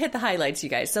just going to hit the highlights, you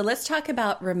guys. So let's talk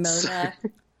about Ramona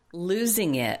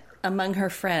losing it among her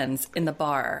friends in the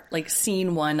bar, like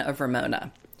scene one of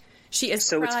Ramona. She is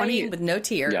crying with no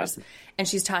tears. Yeah. And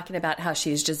she's talking about how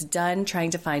she's just done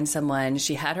trying to find someone.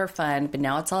 She had her fun, but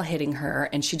now it's all hitting her,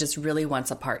 and she just really wants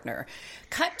a partner.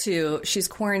 Cut to, she's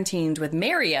quarantined with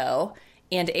Mario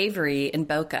and Avery in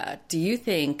Boca. Do you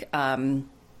think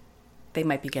they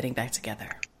might be getting back together?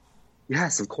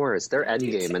 Yes, of course. They're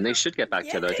endgame, and they should get back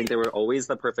together. I think they were always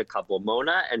the perfect couple.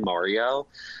 Mona and Mario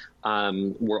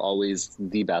were always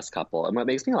the best couple. And what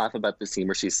makes me laugh about the scene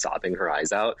where she's sobbing her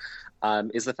eyes out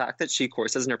is the fact that she, of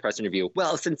course, says in her press interview,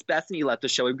 well, since Bethany left the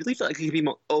show, I really felt like I could be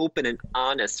more open and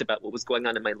honest about what was going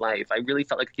on in my life. I really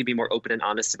felt like I could be more open and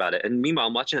honest about it. And meanwhile,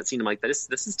 I'm watching that scene, I'm like, this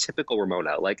is typical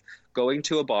Ramona, like going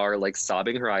to a bar, like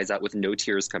sobbing her eyes out with no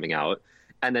tears coming out,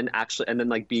 and then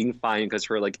like being fine because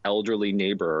her like elderly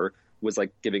neighbor was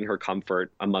like giving her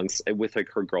comfort with like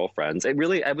her girlfriends. I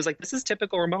was like, this is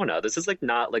typical Ramona. This is like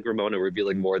not like Ramona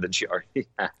revealing more than she already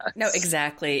has. No,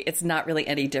 exactly. It's not really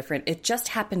any different. It just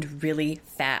happened really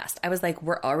fast. I was like,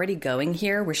 we're already going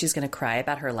here where she's going to cry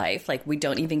about her life. Like, we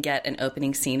don't even get an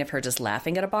opening scene of her just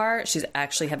laughing at a bar. She's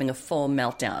actually having a full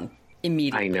meltdown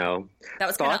immediately. I know. That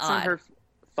was kind of odd.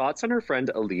 Thoughts on her friend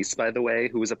Elise, by the way,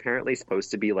 who was apparently supposed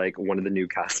to be like one of the new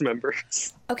cast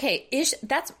members. Okay,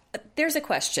 there's a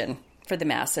question for the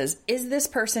masses. Is this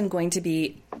person going to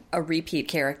be a repeat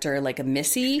character like a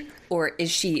Missy, or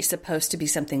is she supposed to be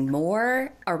something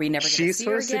more? Are we never going to see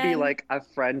her again? She's supposed to be like a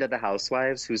friend of the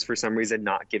Housewives who's for some reason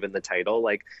not given the title.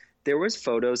 Like, there was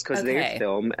photos because they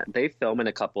film in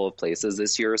a couple of places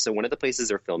this year. So one of the places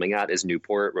they're filming at is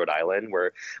Newport, Rhode Island,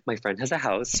 where my friend has a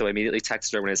house. So I immediately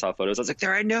texted her when I saw photos. I was like,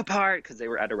 they're in Newport, because they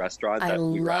were at a restaurant that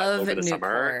we were at over the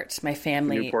summer. My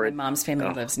family, my mom's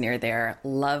family lives near there.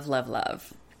 Love, love,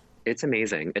 love. It's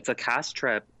amazing. It's a cast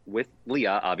trip with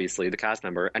Leah, obviously, the cast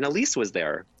member, and Elise was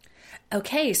there.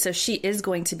 Okay, so she is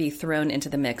going to be thrown into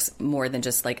the mix more than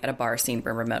just like at a bar scene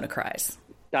where Ramona cries.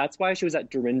 That's why she was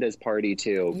at Dorinda's party,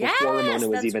 too, before Ramona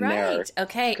was even there.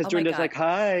 Okay. Because Dorinda's like,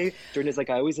 hi. Dorinda's like,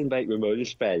 I always invite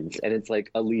Ramona's friends. And it's like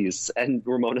Elise, and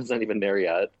Ramona's not even there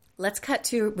yet. Let's cut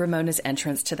to Ramona's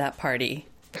entrance to that party.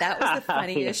 That was the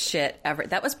funniest shit ever.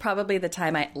 That was probably the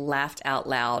time I laughed out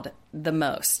loud the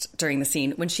most during the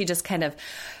scene, when she just kind of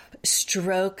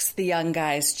strokes the young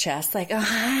guy's chest like, oh,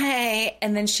 hi.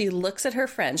 And then she looks at her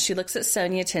friends. She looks at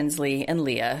Sonia Tinsley and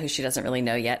Leah, who she doesn't really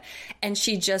know yet. And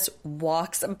she just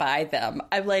walks by them.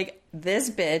 I'm like, this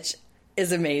bitch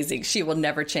is amazing. She will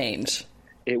never change.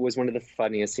 It was one of the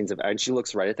funniest scenes and she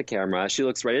looks right at the camera.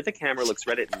 Looks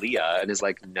right at Leah and is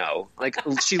like, no. Like,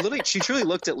 she truly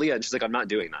looked at Leah and she's like, I'm not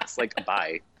doing this. Like,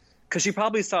 bye. Because she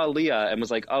probably saw Leah and was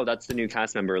like, oh, that's the new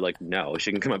cast member. Like, no,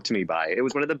 she can come up to me, bye. It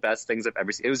was one of the best things I've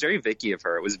ever seen. It was very Vicky of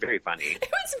her. It was very funny. It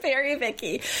was very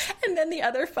Vicky. And then the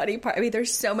other funny part, I mean,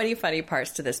 there's so many funny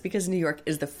parts to this because New York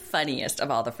is the funniest of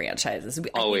all the franchises.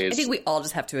 Always. I think we all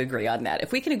just have to agree on that.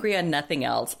 If we can agree on nothing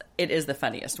else, it is the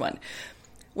funniest one.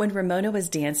 When Ramona was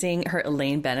dancing her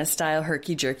Elaine Bennis style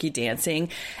herky-jerky dancing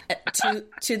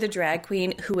to the drag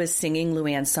queen who was singing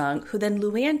Luann's song, who then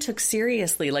Luann took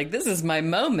seriously, like, this is my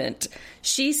moment.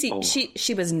 She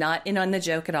was not in on the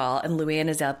joke at all, and Luann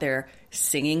is out there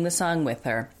singing the song with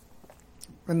her.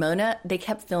 Ramona, they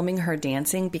kept filming her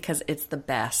dancing because it's the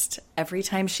best. Every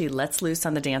time she lets loose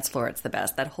on the dance floor, it's the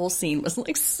best. That whole scene was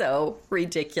like so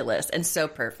ridiculous and so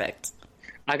perfect.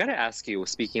 I got to ask you,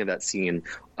 speaking of that scene,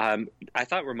 I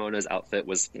thought Ramona's outfit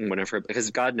was one of her, because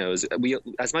God knows,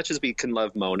 as much as we can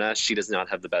love Mona, she does not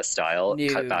have the best style. No.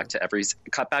 Cut back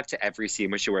to every scene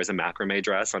where she wears a macrame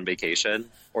dress on vacation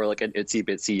or like an itsy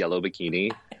bitsy yellow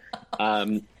bikini.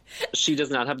 She does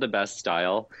not have the best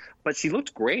style, but she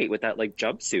looked great with that like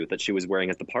jumpsuit that she was wearing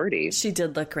at the party. She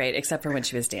did look great, except for when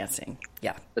she was dancing.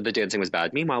 Yeah. The dancing was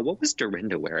bad. Meanwhile, what was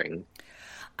Dorinda wearing?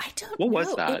 I don't know. What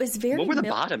was that? It was very. What were the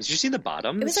bottoms? Did you see the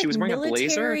bottoms? It was like she was wearing a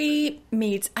blazer. Military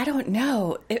meets. I don't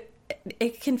know.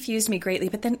 It confused me greatly.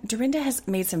 But then Dorinda has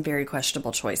made some very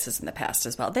questionable choices in the past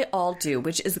as well. They all do,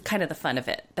 which is kind of the fun of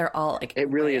it. They're all like, it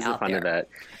really is the fun of it.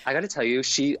 I got to tell you,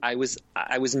 I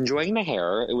was enjoying the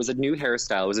hair. It was a new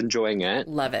hairstyle. I was enjoying it.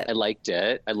 Love it. I liked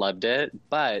it. I loved it.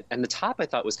 And the top I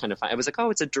thought was kind of fun. I was like, oh,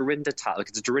 it's a Dorinda top. Like,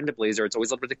 it's a Dorinda blazer. It's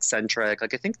always a little bit eccentric.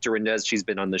 Like, I think Dorinda, as she's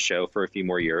been on the show for a few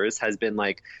more years, has been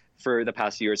like, for the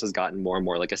past few years, has gotten more and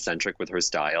more like eccentric with her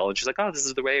style. And she's like, oh, this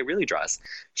is the way I really dress.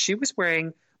 She was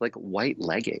wearing like white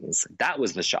leggings. That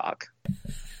was the shock.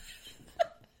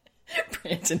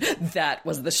 Brandon, that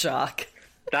was the shock.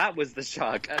 That was the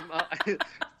shock.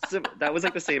 So that was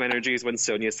like the same energy as when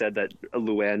Sonia said that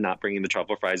Luann not bringing the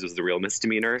truffle fries was the real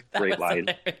misdemeanor. Great line.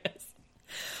 Hilarious.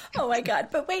 Oh my God.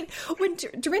 But wait, when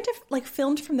Dorinda like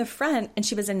filmed from the front and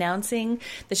she was announcing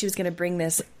that she was going to bring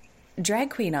this drag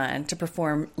queen on to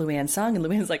perform Luann's song, and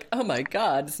Luann's like, oh my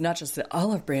God, it's not just the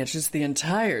olive branch, it's the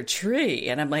entire tree.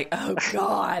 And I'm like, oh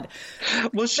God.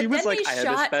 Well, she was like, I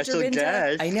have a special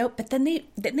guest. I know, but then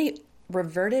they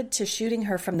reverted to shooting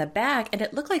her from the back, and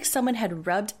it looked like someone had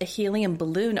rubbed a helium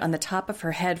balloon on the top of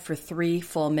her head for 3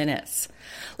 full minutes.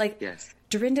 Like, yes.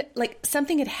 Dorinda, like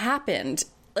something had happened.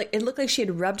 Like, it looked like she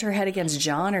had rubbed her head against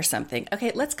John or something.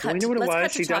 Okay, let's cut. You know what it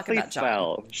was? She definitely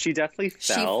fell. She definitely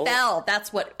fell. She fell.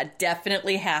 That's what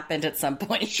definitely happened at some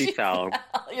point. She fell.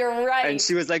 You're right. And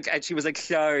she was like,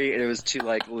 sorry, and it was to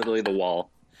like literally the wall.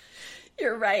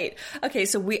 You're right. Okay,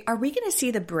 so are we going to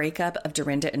see the breakup of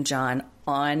Dorinda and John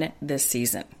on this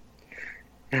season?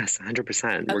 Yes, 100%.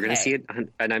 Okay. We're going to see it.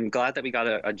 And I'm glad that we got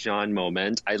a John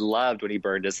moment. I loved when he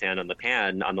burned his hand on the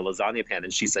lasagna pan,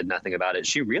 and she said nothing about it.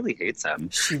 She really hates him.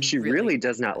 She really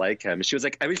does not like him. She was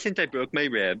like, ever since I broke my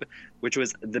rib, which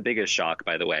was the biggest shock,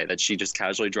 by the way, that she just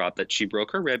casually dropped that she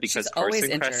broke her rib because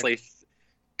Carson Kressley...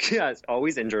 Yes,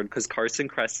 always injured because Carson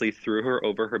Kressley threw her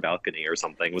over her balcony or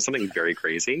something. It was something very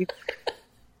crazy.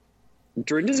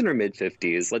 Dorinda's in her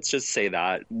mid-50s. Let's just say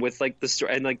that with like the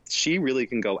story, and like she really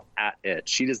can go at it.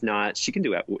 She does not. She can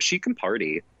do it. She can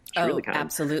party. She really can.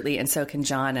 Absolutely, and so can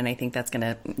John. And I think that's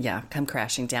going to come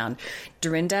crashing down.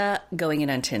 Dorinda going in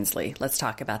on Tinsley. Let's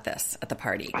talk about this at the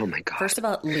party. Oh my God! First of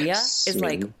all, Leah is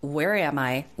like, "Where am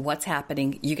I? What's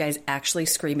happening?" You guys actually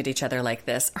scream at each other like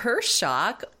this. Her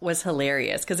shock was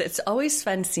hilarious because it's always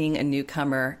fun seeing a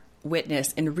newcomer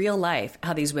witness in real life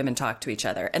how these women talk to each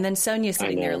other. And then Sonia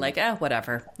sitting there like,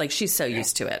 whatever. Like, she's so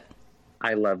used to it.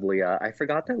 I love Leah. I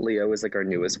forgot that Leah was like our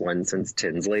newest one since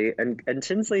Tinsley. And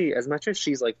Tinsley, as much as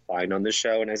she's like fine on the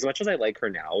show, and as much as I like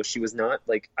her now, she was not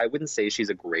like, I wouldn't say she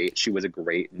was a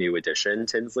great new addition,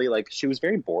 Tinsley. Like, she was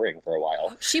very boring for a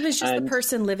while. She was just the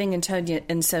person living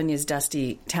in Sonia's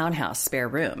dusty townhouse spare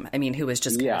room. I mean, who was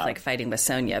just kind of like fighting with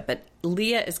Sonia. But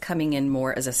Leah is coming in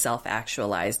more as a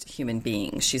self-actualized human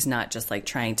being. She's not just like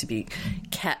trying to be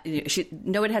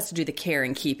no one has to do the care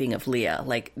and keeping of Leah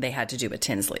like they had to do with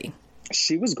Tinsley.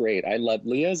 She was great. I loved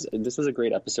this was a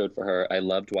great episode for her. I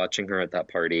loved watching her at that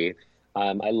party.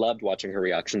 I loved watching her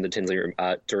reaction to Tinsley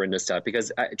Dorinda stuff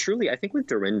because I think with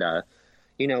Dorinda,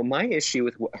 you know, my issue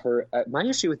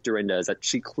with Dorinda is that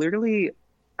she clearly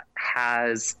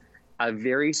has a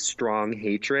very strong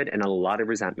hatred and a lot of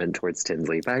resentment towards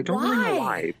Tinsley, but I don't really know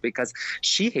why, because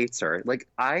she hates her. Like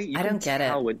I don't get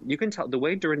it. You can tell the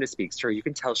way Dorinda speaks to her, you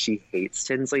can tell she hates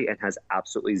Tinsley and has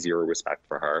absolutely zero respect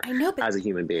for her as a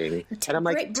human being. And I'm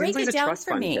like, break it down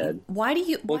for me. Kid. Why do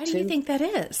you think that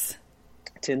is?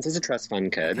 Tinsley's a trust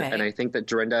fund kid, and I think that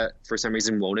Dorinda, for some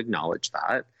reason, won't acknowledge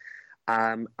that.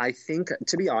 I think,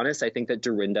 to be honest, I think that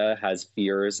Dorinda has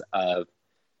fears of.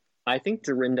 I think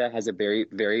Dorinda has a very,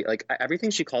 very, like, everything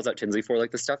she calls out Tinsley for,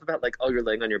 like, the stuff about, like, oh, you're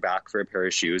laying on your back for a pair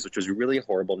of shoes, which was a really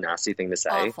horrible, nasty thing to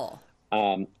say. Awful.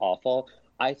 Awful.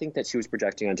 I think that she was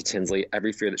projecting onto Tinsley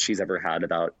every fear that she's ever had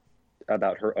about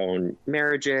her own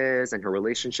marriages and her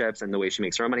relationships and the way she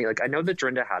makes her own money. Like, I know that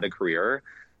Dorinda had a career,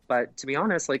 but to be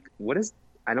honest, like,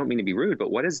 I don't mean to be rude,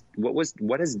 but when was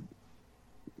the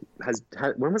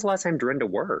last time Dorinda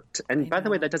worked? And by the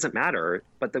way, that doesn't matter.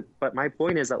 But my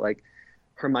point is that, like,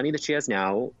 her money that she has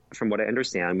now, from what I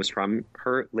understand, was from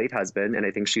her late husband, and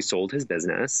I think she sold his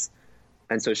business,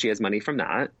 and so she has money from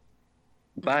that.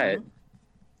 But,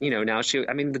 you know, now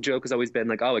the joke has always been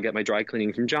like, oh, I get my dry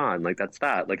cleaning from John. Like, that's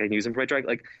that. Like, I can use him for my dry.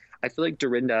 Like, I feel like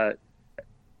Dorinda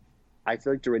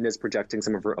is projecting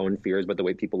some of her own fears about the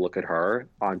way people look at her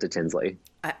onto Tinsley.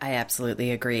 I absolutely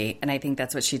agree. And I think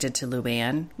that's what she did to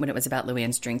Luann when it was about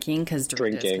Luann's drinking, because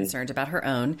Dorinda is concerned about her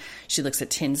own. She looks at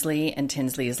Tinsley, and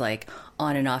Tinsley is like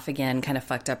on and off again, kind of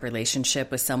fucked up relationship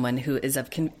with someone who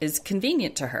is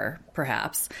convenient to her,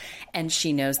 perhaps. And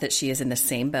she knows that she is in the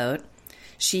same boat.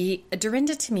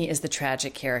 Dorinda, to me, is the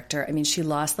tragic character. I mean, she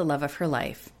lost the love of her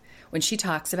life. When she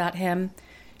talks about him,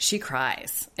 she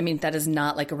cries. I mean, that is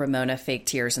not like a Ramona fake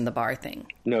tears in the bar thing.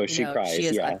 No, she cries. She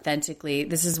is authentically.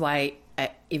 This is why,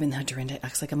 even though Dorinda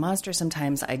acts like a monster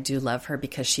sometimes, I do love her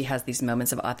because she has these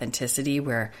moments of authenticity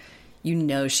where you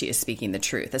know she is speaking the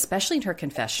truth, especially in her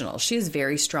confessionals. She is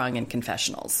very strong in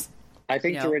confessionals. I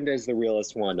think Dorinda is the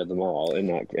realest one of them all in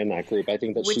that group. I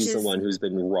think that she's the one who's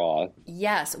been raw.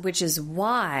 Yes, which is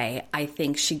why I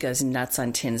think she goes nuts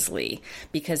on Tinsley,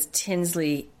 because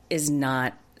Tinsley is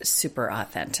not super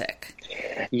authentic.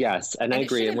 Yes, and I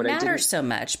agree. It shouldn't matter so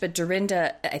much, but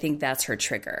Dorinda, I think that's her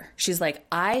trigger. She's like,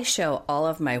 I show all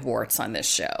of my warts on this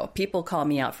show. People call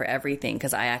me out for everything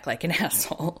because I act like an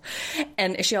asshole.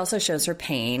 And she also shows her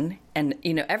pain and,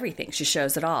 you know, everything. She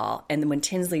shows it all. And when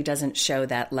Tinsley doesn't show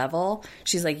that level,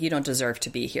 she's like, you don't deserve to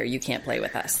be here. You can't play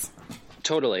with us.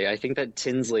 Totally. I think that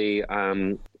Tinsley,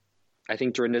 I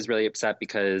think Dorinda's really upset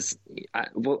because,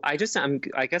 I guess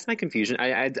my confusion,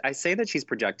 I say that she's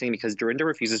projecting because Dorinda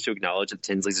refuses to acknowledge that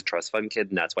Tinsley's a trust fund kid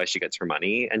and that's why she gets her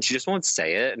money. And she just won't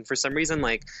say it. And for some reason,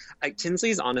 like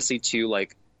Tinsley's honestly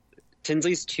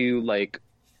Tinsley's too, like,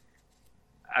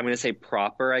 I'm going to say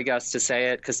proper, I guess, to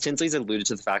say it, because Tinsley's alluded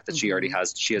to the fact that she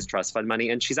has trust fund money,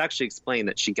 and she's actually explained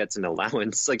that she gets an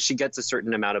allowance, like she gets a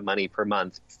certain amount of money per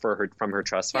month from her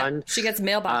trust fund. She gets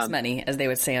mailbox money, as they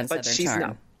would say on Southern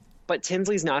Charm. But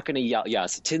Tinsley's not going to yell.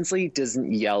 Yes, Tinsley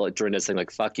doesn't yell at Dorinda saying, like,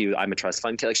 fuck you, I'm a trust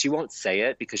fund kid. Like, she won't say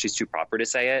it because she's too proper to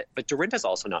say it. But Dorinda's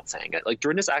also not saying it. Like,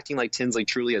 Dorinda's acting like Tinsley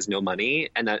truly has no money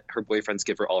and that her boyfriends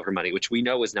give her all of her money, which we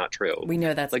know is not true. We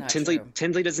know that's like not Tinsley, true.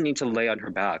 Tinsley doesn't need to lay on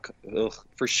her back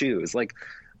for shoes. Like,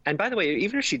 and by the way,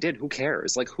 even if she did, who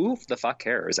cares? Like, who the fuck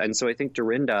cares? And so I think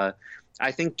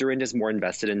Dorinda's more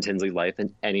invested in Tinsley's life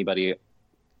than anybody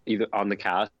either on the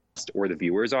cast or the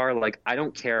viewers are. Like, I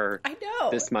don't care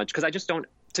this much because I just don't.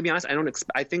 To be honest, I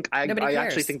don't. I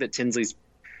actually think that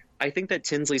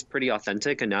Tinsley's pretty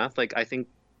authentic enough. Like, I think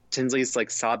Tinsley's like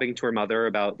sobbing to her mother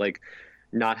about like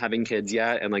not having kids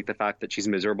yet, and like the fact that she's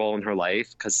miserable in her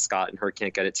life because Scott and her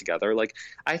can't get it together. Like,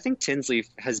 I think Tinsley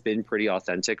has been pretty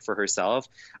authentic for herself.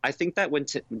 I think that when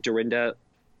Dorinda,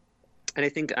 and I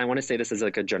think I want to say this as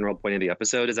like a general point of the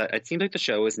episode, is that it seems like the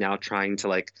show is now trying to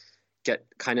like get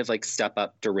kind of like step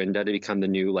up Dorinda to become the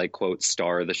new like quote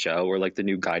star of the show, or like the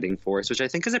new guiding force, which I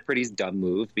think is a pretty dumb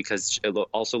move because it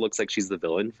also looks like she's the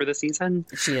villain for the season.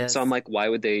 She is. So I'm like, why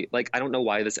would they, like, I don't know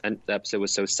why the episode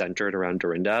was so centered around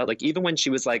Dorinda. Like, even when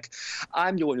she was like,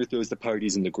 I'm the one who throws the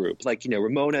parties in the group, like, you know,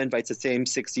 Ramona invites the same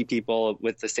 60 people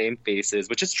with the same faces,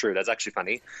 which is true, that's actually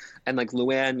funny, and like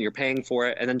Luann, you're paying for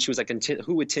it. And then she was like,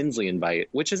 who would Tinsley invite,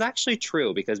 which is actually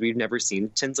true because we've never seen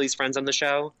Tinsley's friends on the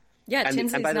show. Yeah,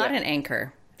 Tinsley's not an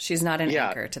anchor. She's not an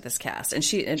anchor to this cast.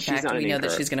 And in fact, we know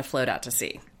that she's going to float out to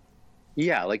sea.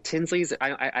 Yeah, like Tinsley's,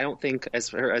 I don't think,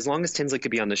 as long as Tinsley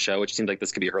could be on the show, which seems like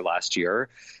this could be her last year,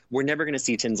 we're never going to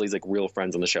see Tinsley's like real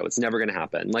friends on the show. It's never going to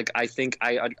happen. Like, I think,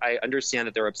 I understand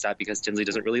that they're upset because Tinsley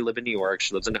doesn't really live in New York.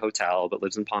 She lives in a hotel, but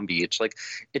lives in Palm Beach. Like,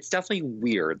 it's definitely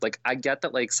weird. Like, I get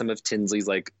that like some of Tinsley's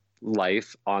like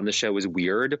life on the show is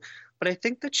weird, but I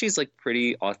think that she's like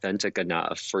pretty authentic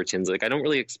enough for Tinsley. Like, I don't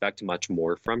really expect much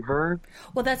more from her.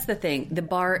 Well, that's the thing. The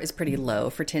bar is pretty low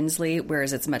for Tinsley,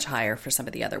 whereas it's much higher for some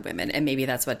of the other women. And maybe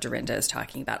that's what Dorinda is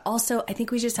talking about. Also, I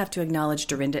think we just have to acknowledge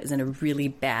Dorinda is in a really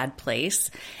bad place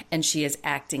and she is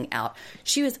acting out.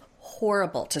 She was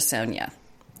horrible to Sonia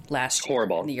last year.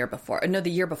 Horrible. And the year before. No,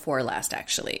 the year before last,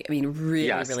 actually. I mean,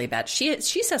 really, really bad. She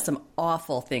says some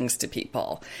awful things to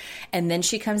people. And then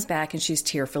she comes back and she's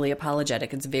tearfully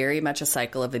apologetic. It's very much a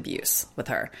cycle of abuse with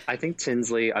her. I think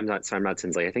Tinsley, I'm not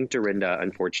Tinsley. I think Dorinda,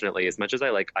 unfortunately, as much as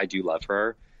I do love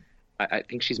her, I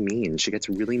think she's mean. She gets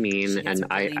really mean. She gets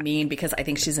really mean because I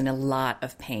think she's in a lot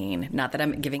of pain. Not that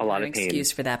I'm giving her an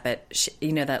excuse for that, but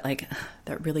you know, that like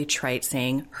that really trite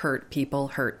saying, hurt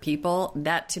people,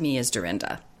 that to me is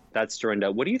Dorinda. That's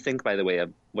Dorinda. What do you think, by the way,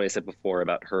 of what I said before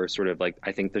about her sort of like,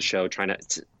 I think the show trying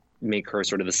to make her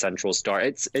sort of the central star?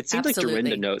 It seems like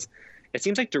Dorinda knows. It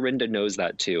seems like Dorinda knows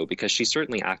that too, because she's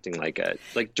certainly acting like it.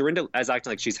 Like Dorinda is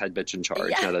acting like she's head bitch in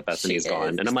charge now that Bethany's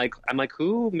gone. And I'm like,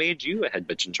 who made you a head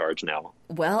bitch in charge now?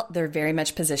 Well, they're very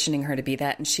much positioning her to be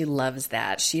that, and she loves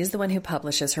that. She is the one who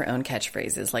publishes her own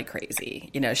catchphrases like crazy.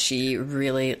 You know, she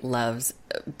really loves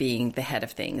being the head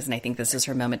of things, and I think this is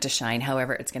her moment to shine.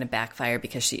 However, it's going to backfire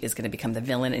because she is going to become the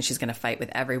villain, and she's going to fight with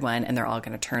everyone, and they're all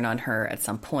going to turn on her at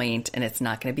some point, and it's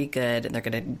not going to be good, and they're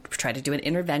going to try to do an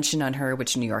intervention on her,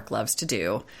 which New York loves to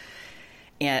do.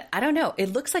 And I don't know.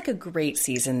 It looks like a great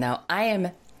season, though.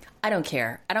 I don't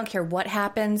care. I don't care what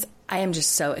happens. I am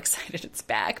just so excited it's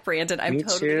back, Brandon. I'm Me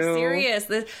totally too. serious.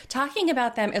 Talking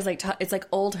about them is like it's like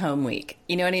old home week.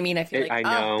 You know what I mean? I feel like,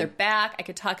 oh, they're back. I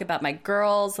could talk about my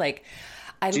girls. Like,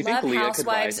 I love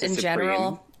Housewives in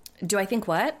general. Do I think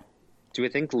what? Do you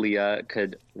think Leah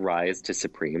could rise to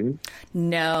Supreme?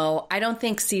 No, I don't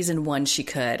think season 1 she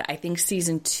could. I think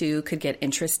season 2 could get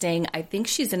interesting. I think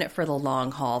she's in it for the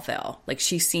long haul, though. Like,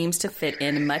 she seems to fit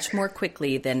in much more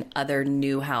quickly than other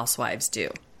new housewives do.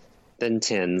 Than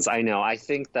Tins, I know. I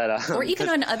think that, or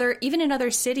even in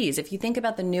other cities. If you think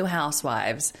about the new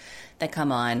housewives that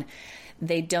come on,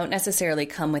 they don't necessarily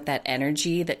come with that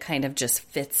energy that kind of just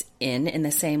fits in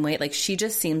the same way. Like, she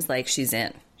just seems like she's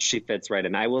in. She fits right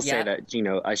in. I will say that, you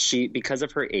know, she, because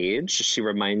of her age, she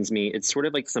reminds me, it's sort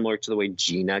of like similar to the way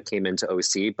Gina came into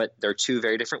OC, but they're two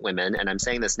very different women. And I'm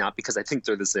saying this not because I think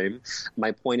they're the same.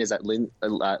 My point is that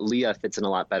Leah fits in a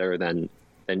lot better than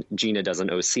Gina does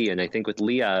in OC. And I think with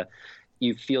Leah,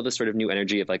 you feel this sort of new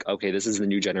energy of like, okay, this is the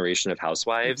new generation of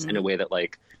housewives in a way that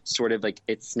like sort of like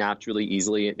it snapped really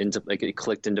easily into like it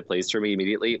clicked into place for me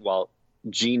immediately. While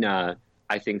Gina,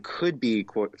 I think, could be,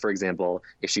 for example,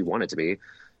 if she wanted to be,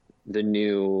 the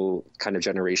new kind of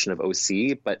generation of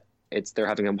OC, but they're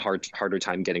having a harder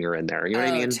time getting her in there. You know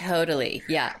what I mean? Totally.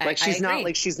 Yeah. Like she's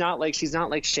not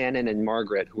like Shannon and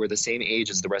Margaret, who are the same age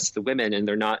as the rest of the women, and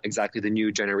they're not exactly the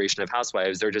new generation of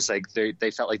housewives. They're just like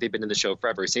they felt like they've been in the show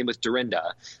forever. Same with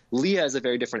Dorinda. Leah is a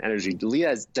very different energy.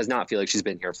 Leah does not feel like she's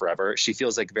been here forever. She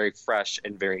feels like very fresh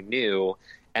and very new,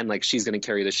 and like she's going to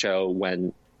carry the show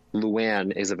when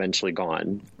Luann is eventually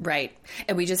gone. Right.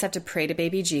 And we just have to pray to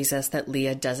baby Jesus that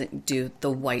Leah doesn't do the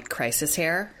white crisis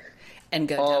hair and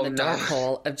go down the dark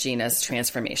hole of Gina's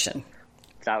transformation.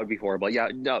 That would be horrible. Yeah,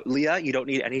 no, Leah, you don't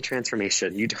need any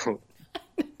transformation. You don't.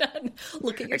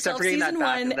 Look at yourself season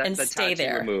one and stay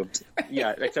there. Removed.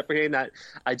 Yeah, except for getting that.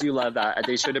 I do love that.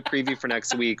 They showed a preview for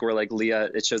next week where like Leah,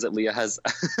 it shows that Leah has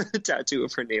a tattoo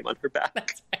of her name on her back.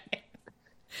 That's right.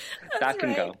 That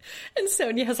can go. And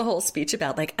Sonia has a whole speech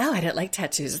about like, oh, I don't like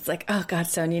tattoos. It's like, oh God,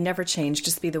 Sonia, never change.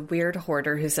 Just be the weird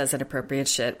hoarder who says inappropriate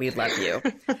shit. We love you.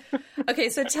 Okay,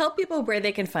 so tell people where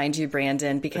they can find you,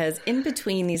 Brandon, because in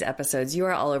between these episodes, you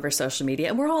are all over social media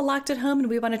and we're all locked at home and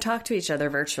we want to talk to each other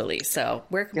virtually. So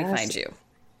where can we find you?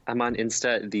 I'm on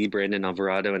Insta, the Brandon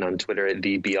Alvarado, and on Twitter,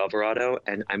 the B Alvarado,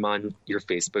 and I'm on your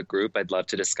Facebook group. I'd love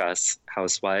to discuss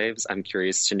Housewives. I'm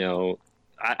curious to know.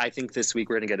 I think this week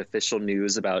we're going to get official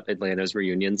news about Atlanta's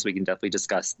reunion, so we can definitely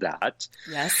discuss that.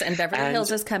 Yes, and Beverly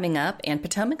Hills is coming up, and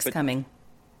Potomac's coming.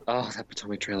 Oh, that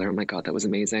Potomac trailer. Oh, my God, that was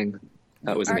amazing.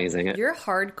 That was amazing. You're a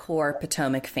hardcore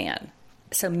Potomac fan,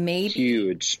 so maybe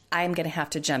huge. I'm going to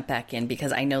have to jump back in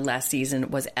because I know last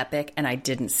season was epic, and I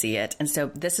didn't see it. And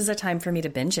so this is a time for me to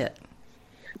binge it.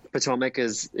 Potomac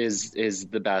is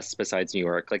the best besides New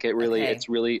York. Like it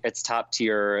really, it's top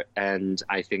tier. And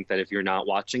I think that if you're not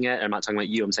watching it, I'm not talking about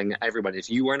you, I'm saying everybody, if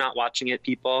you are not watching it,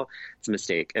 people, it's a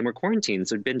mistake. And we're quarantined,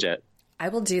 so binge it. I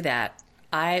will do that.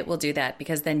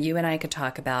 Because then you and I could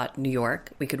talk about New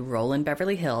York. We could roll in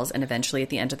Beverly Hills and eventually at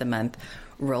the end of the month,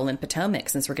 roll in Potomac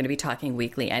since we're going to be talking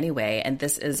weekly anyway. And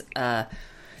this is a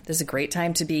great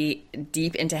time to be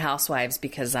deep into Housewives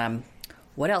because,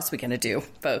 what else are we going to do,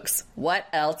 folks? What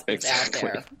else is out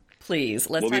there? Please,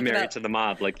 let's talk about... We'll be married to the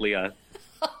mob like Leah.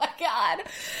 Oh, my God.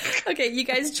 Okay, you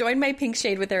guys join my Pink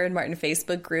Shade with Erin Martin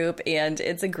Facebook group, and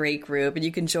it's a great group. And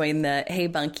you can join the Hey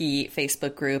Bunky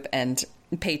Facebook group and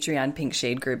Patreon Pink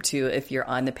Shade group, too, if you're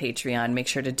on the Patreon. Make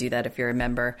sure to do that if you're a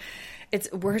member.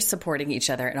 We're supporting each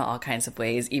other in all kinds of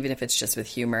ways, even if it's just with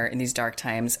humor in these dark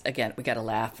times. Again, we got to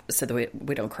laugh so that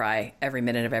we don't cry every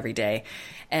minute of every day.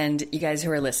 And you guys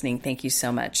who are listening, thank you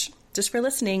so much just for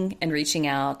listening and reaching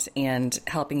out and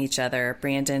helping each other.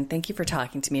 Brandon, thank you for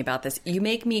talking to me about this.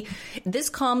 This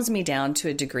calms me down to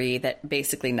a degree that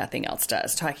basically nothing else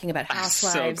does. Talking about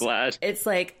Housewives. I'm so glad. It's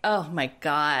like, oh my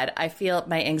God, I feel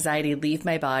my anxiety leave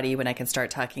my body when I can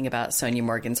start talking about Sonia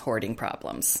Morgan's hoarding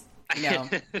problems. You know?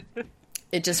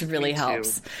 It just really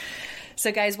helps.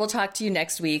 So, guys, we'll talk to you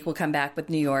next week. We'll come back with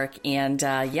New York and,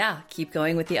 keep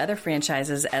going with the other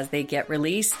franchises as they get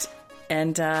released.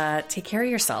 And take care of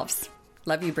yourselves.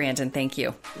 Love you, Brandon. Thank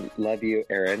you. Love you,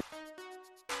 Erin.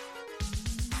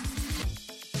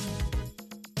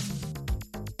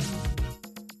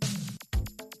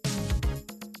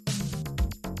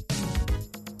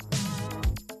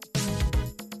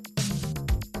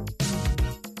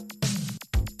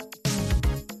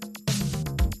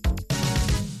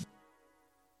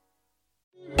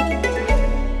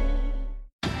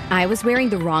 I was wearing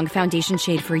the wrong foundation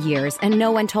shade for years, and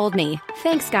no one told me.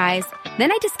 Thanks, guys. Then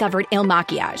I discovered Il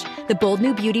Makiage, the bold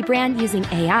new beauty brand using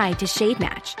AI to shade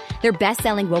match. Their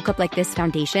best-selling Woke Up Like This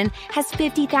foundation has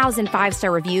 50,000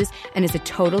 five-star reviews and is a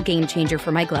total game changer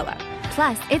for my glow-up.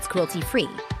 Plus, it's cruelty-free.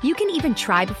 You can even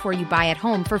try before you buy at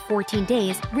home for 14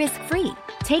 days, risk-free.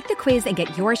 Take the quiz and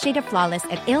get your shade of flawless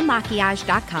at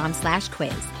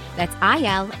ilmakiage.com/quiz. That's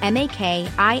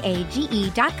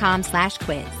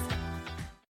ILMAKIAGE.com/quiz.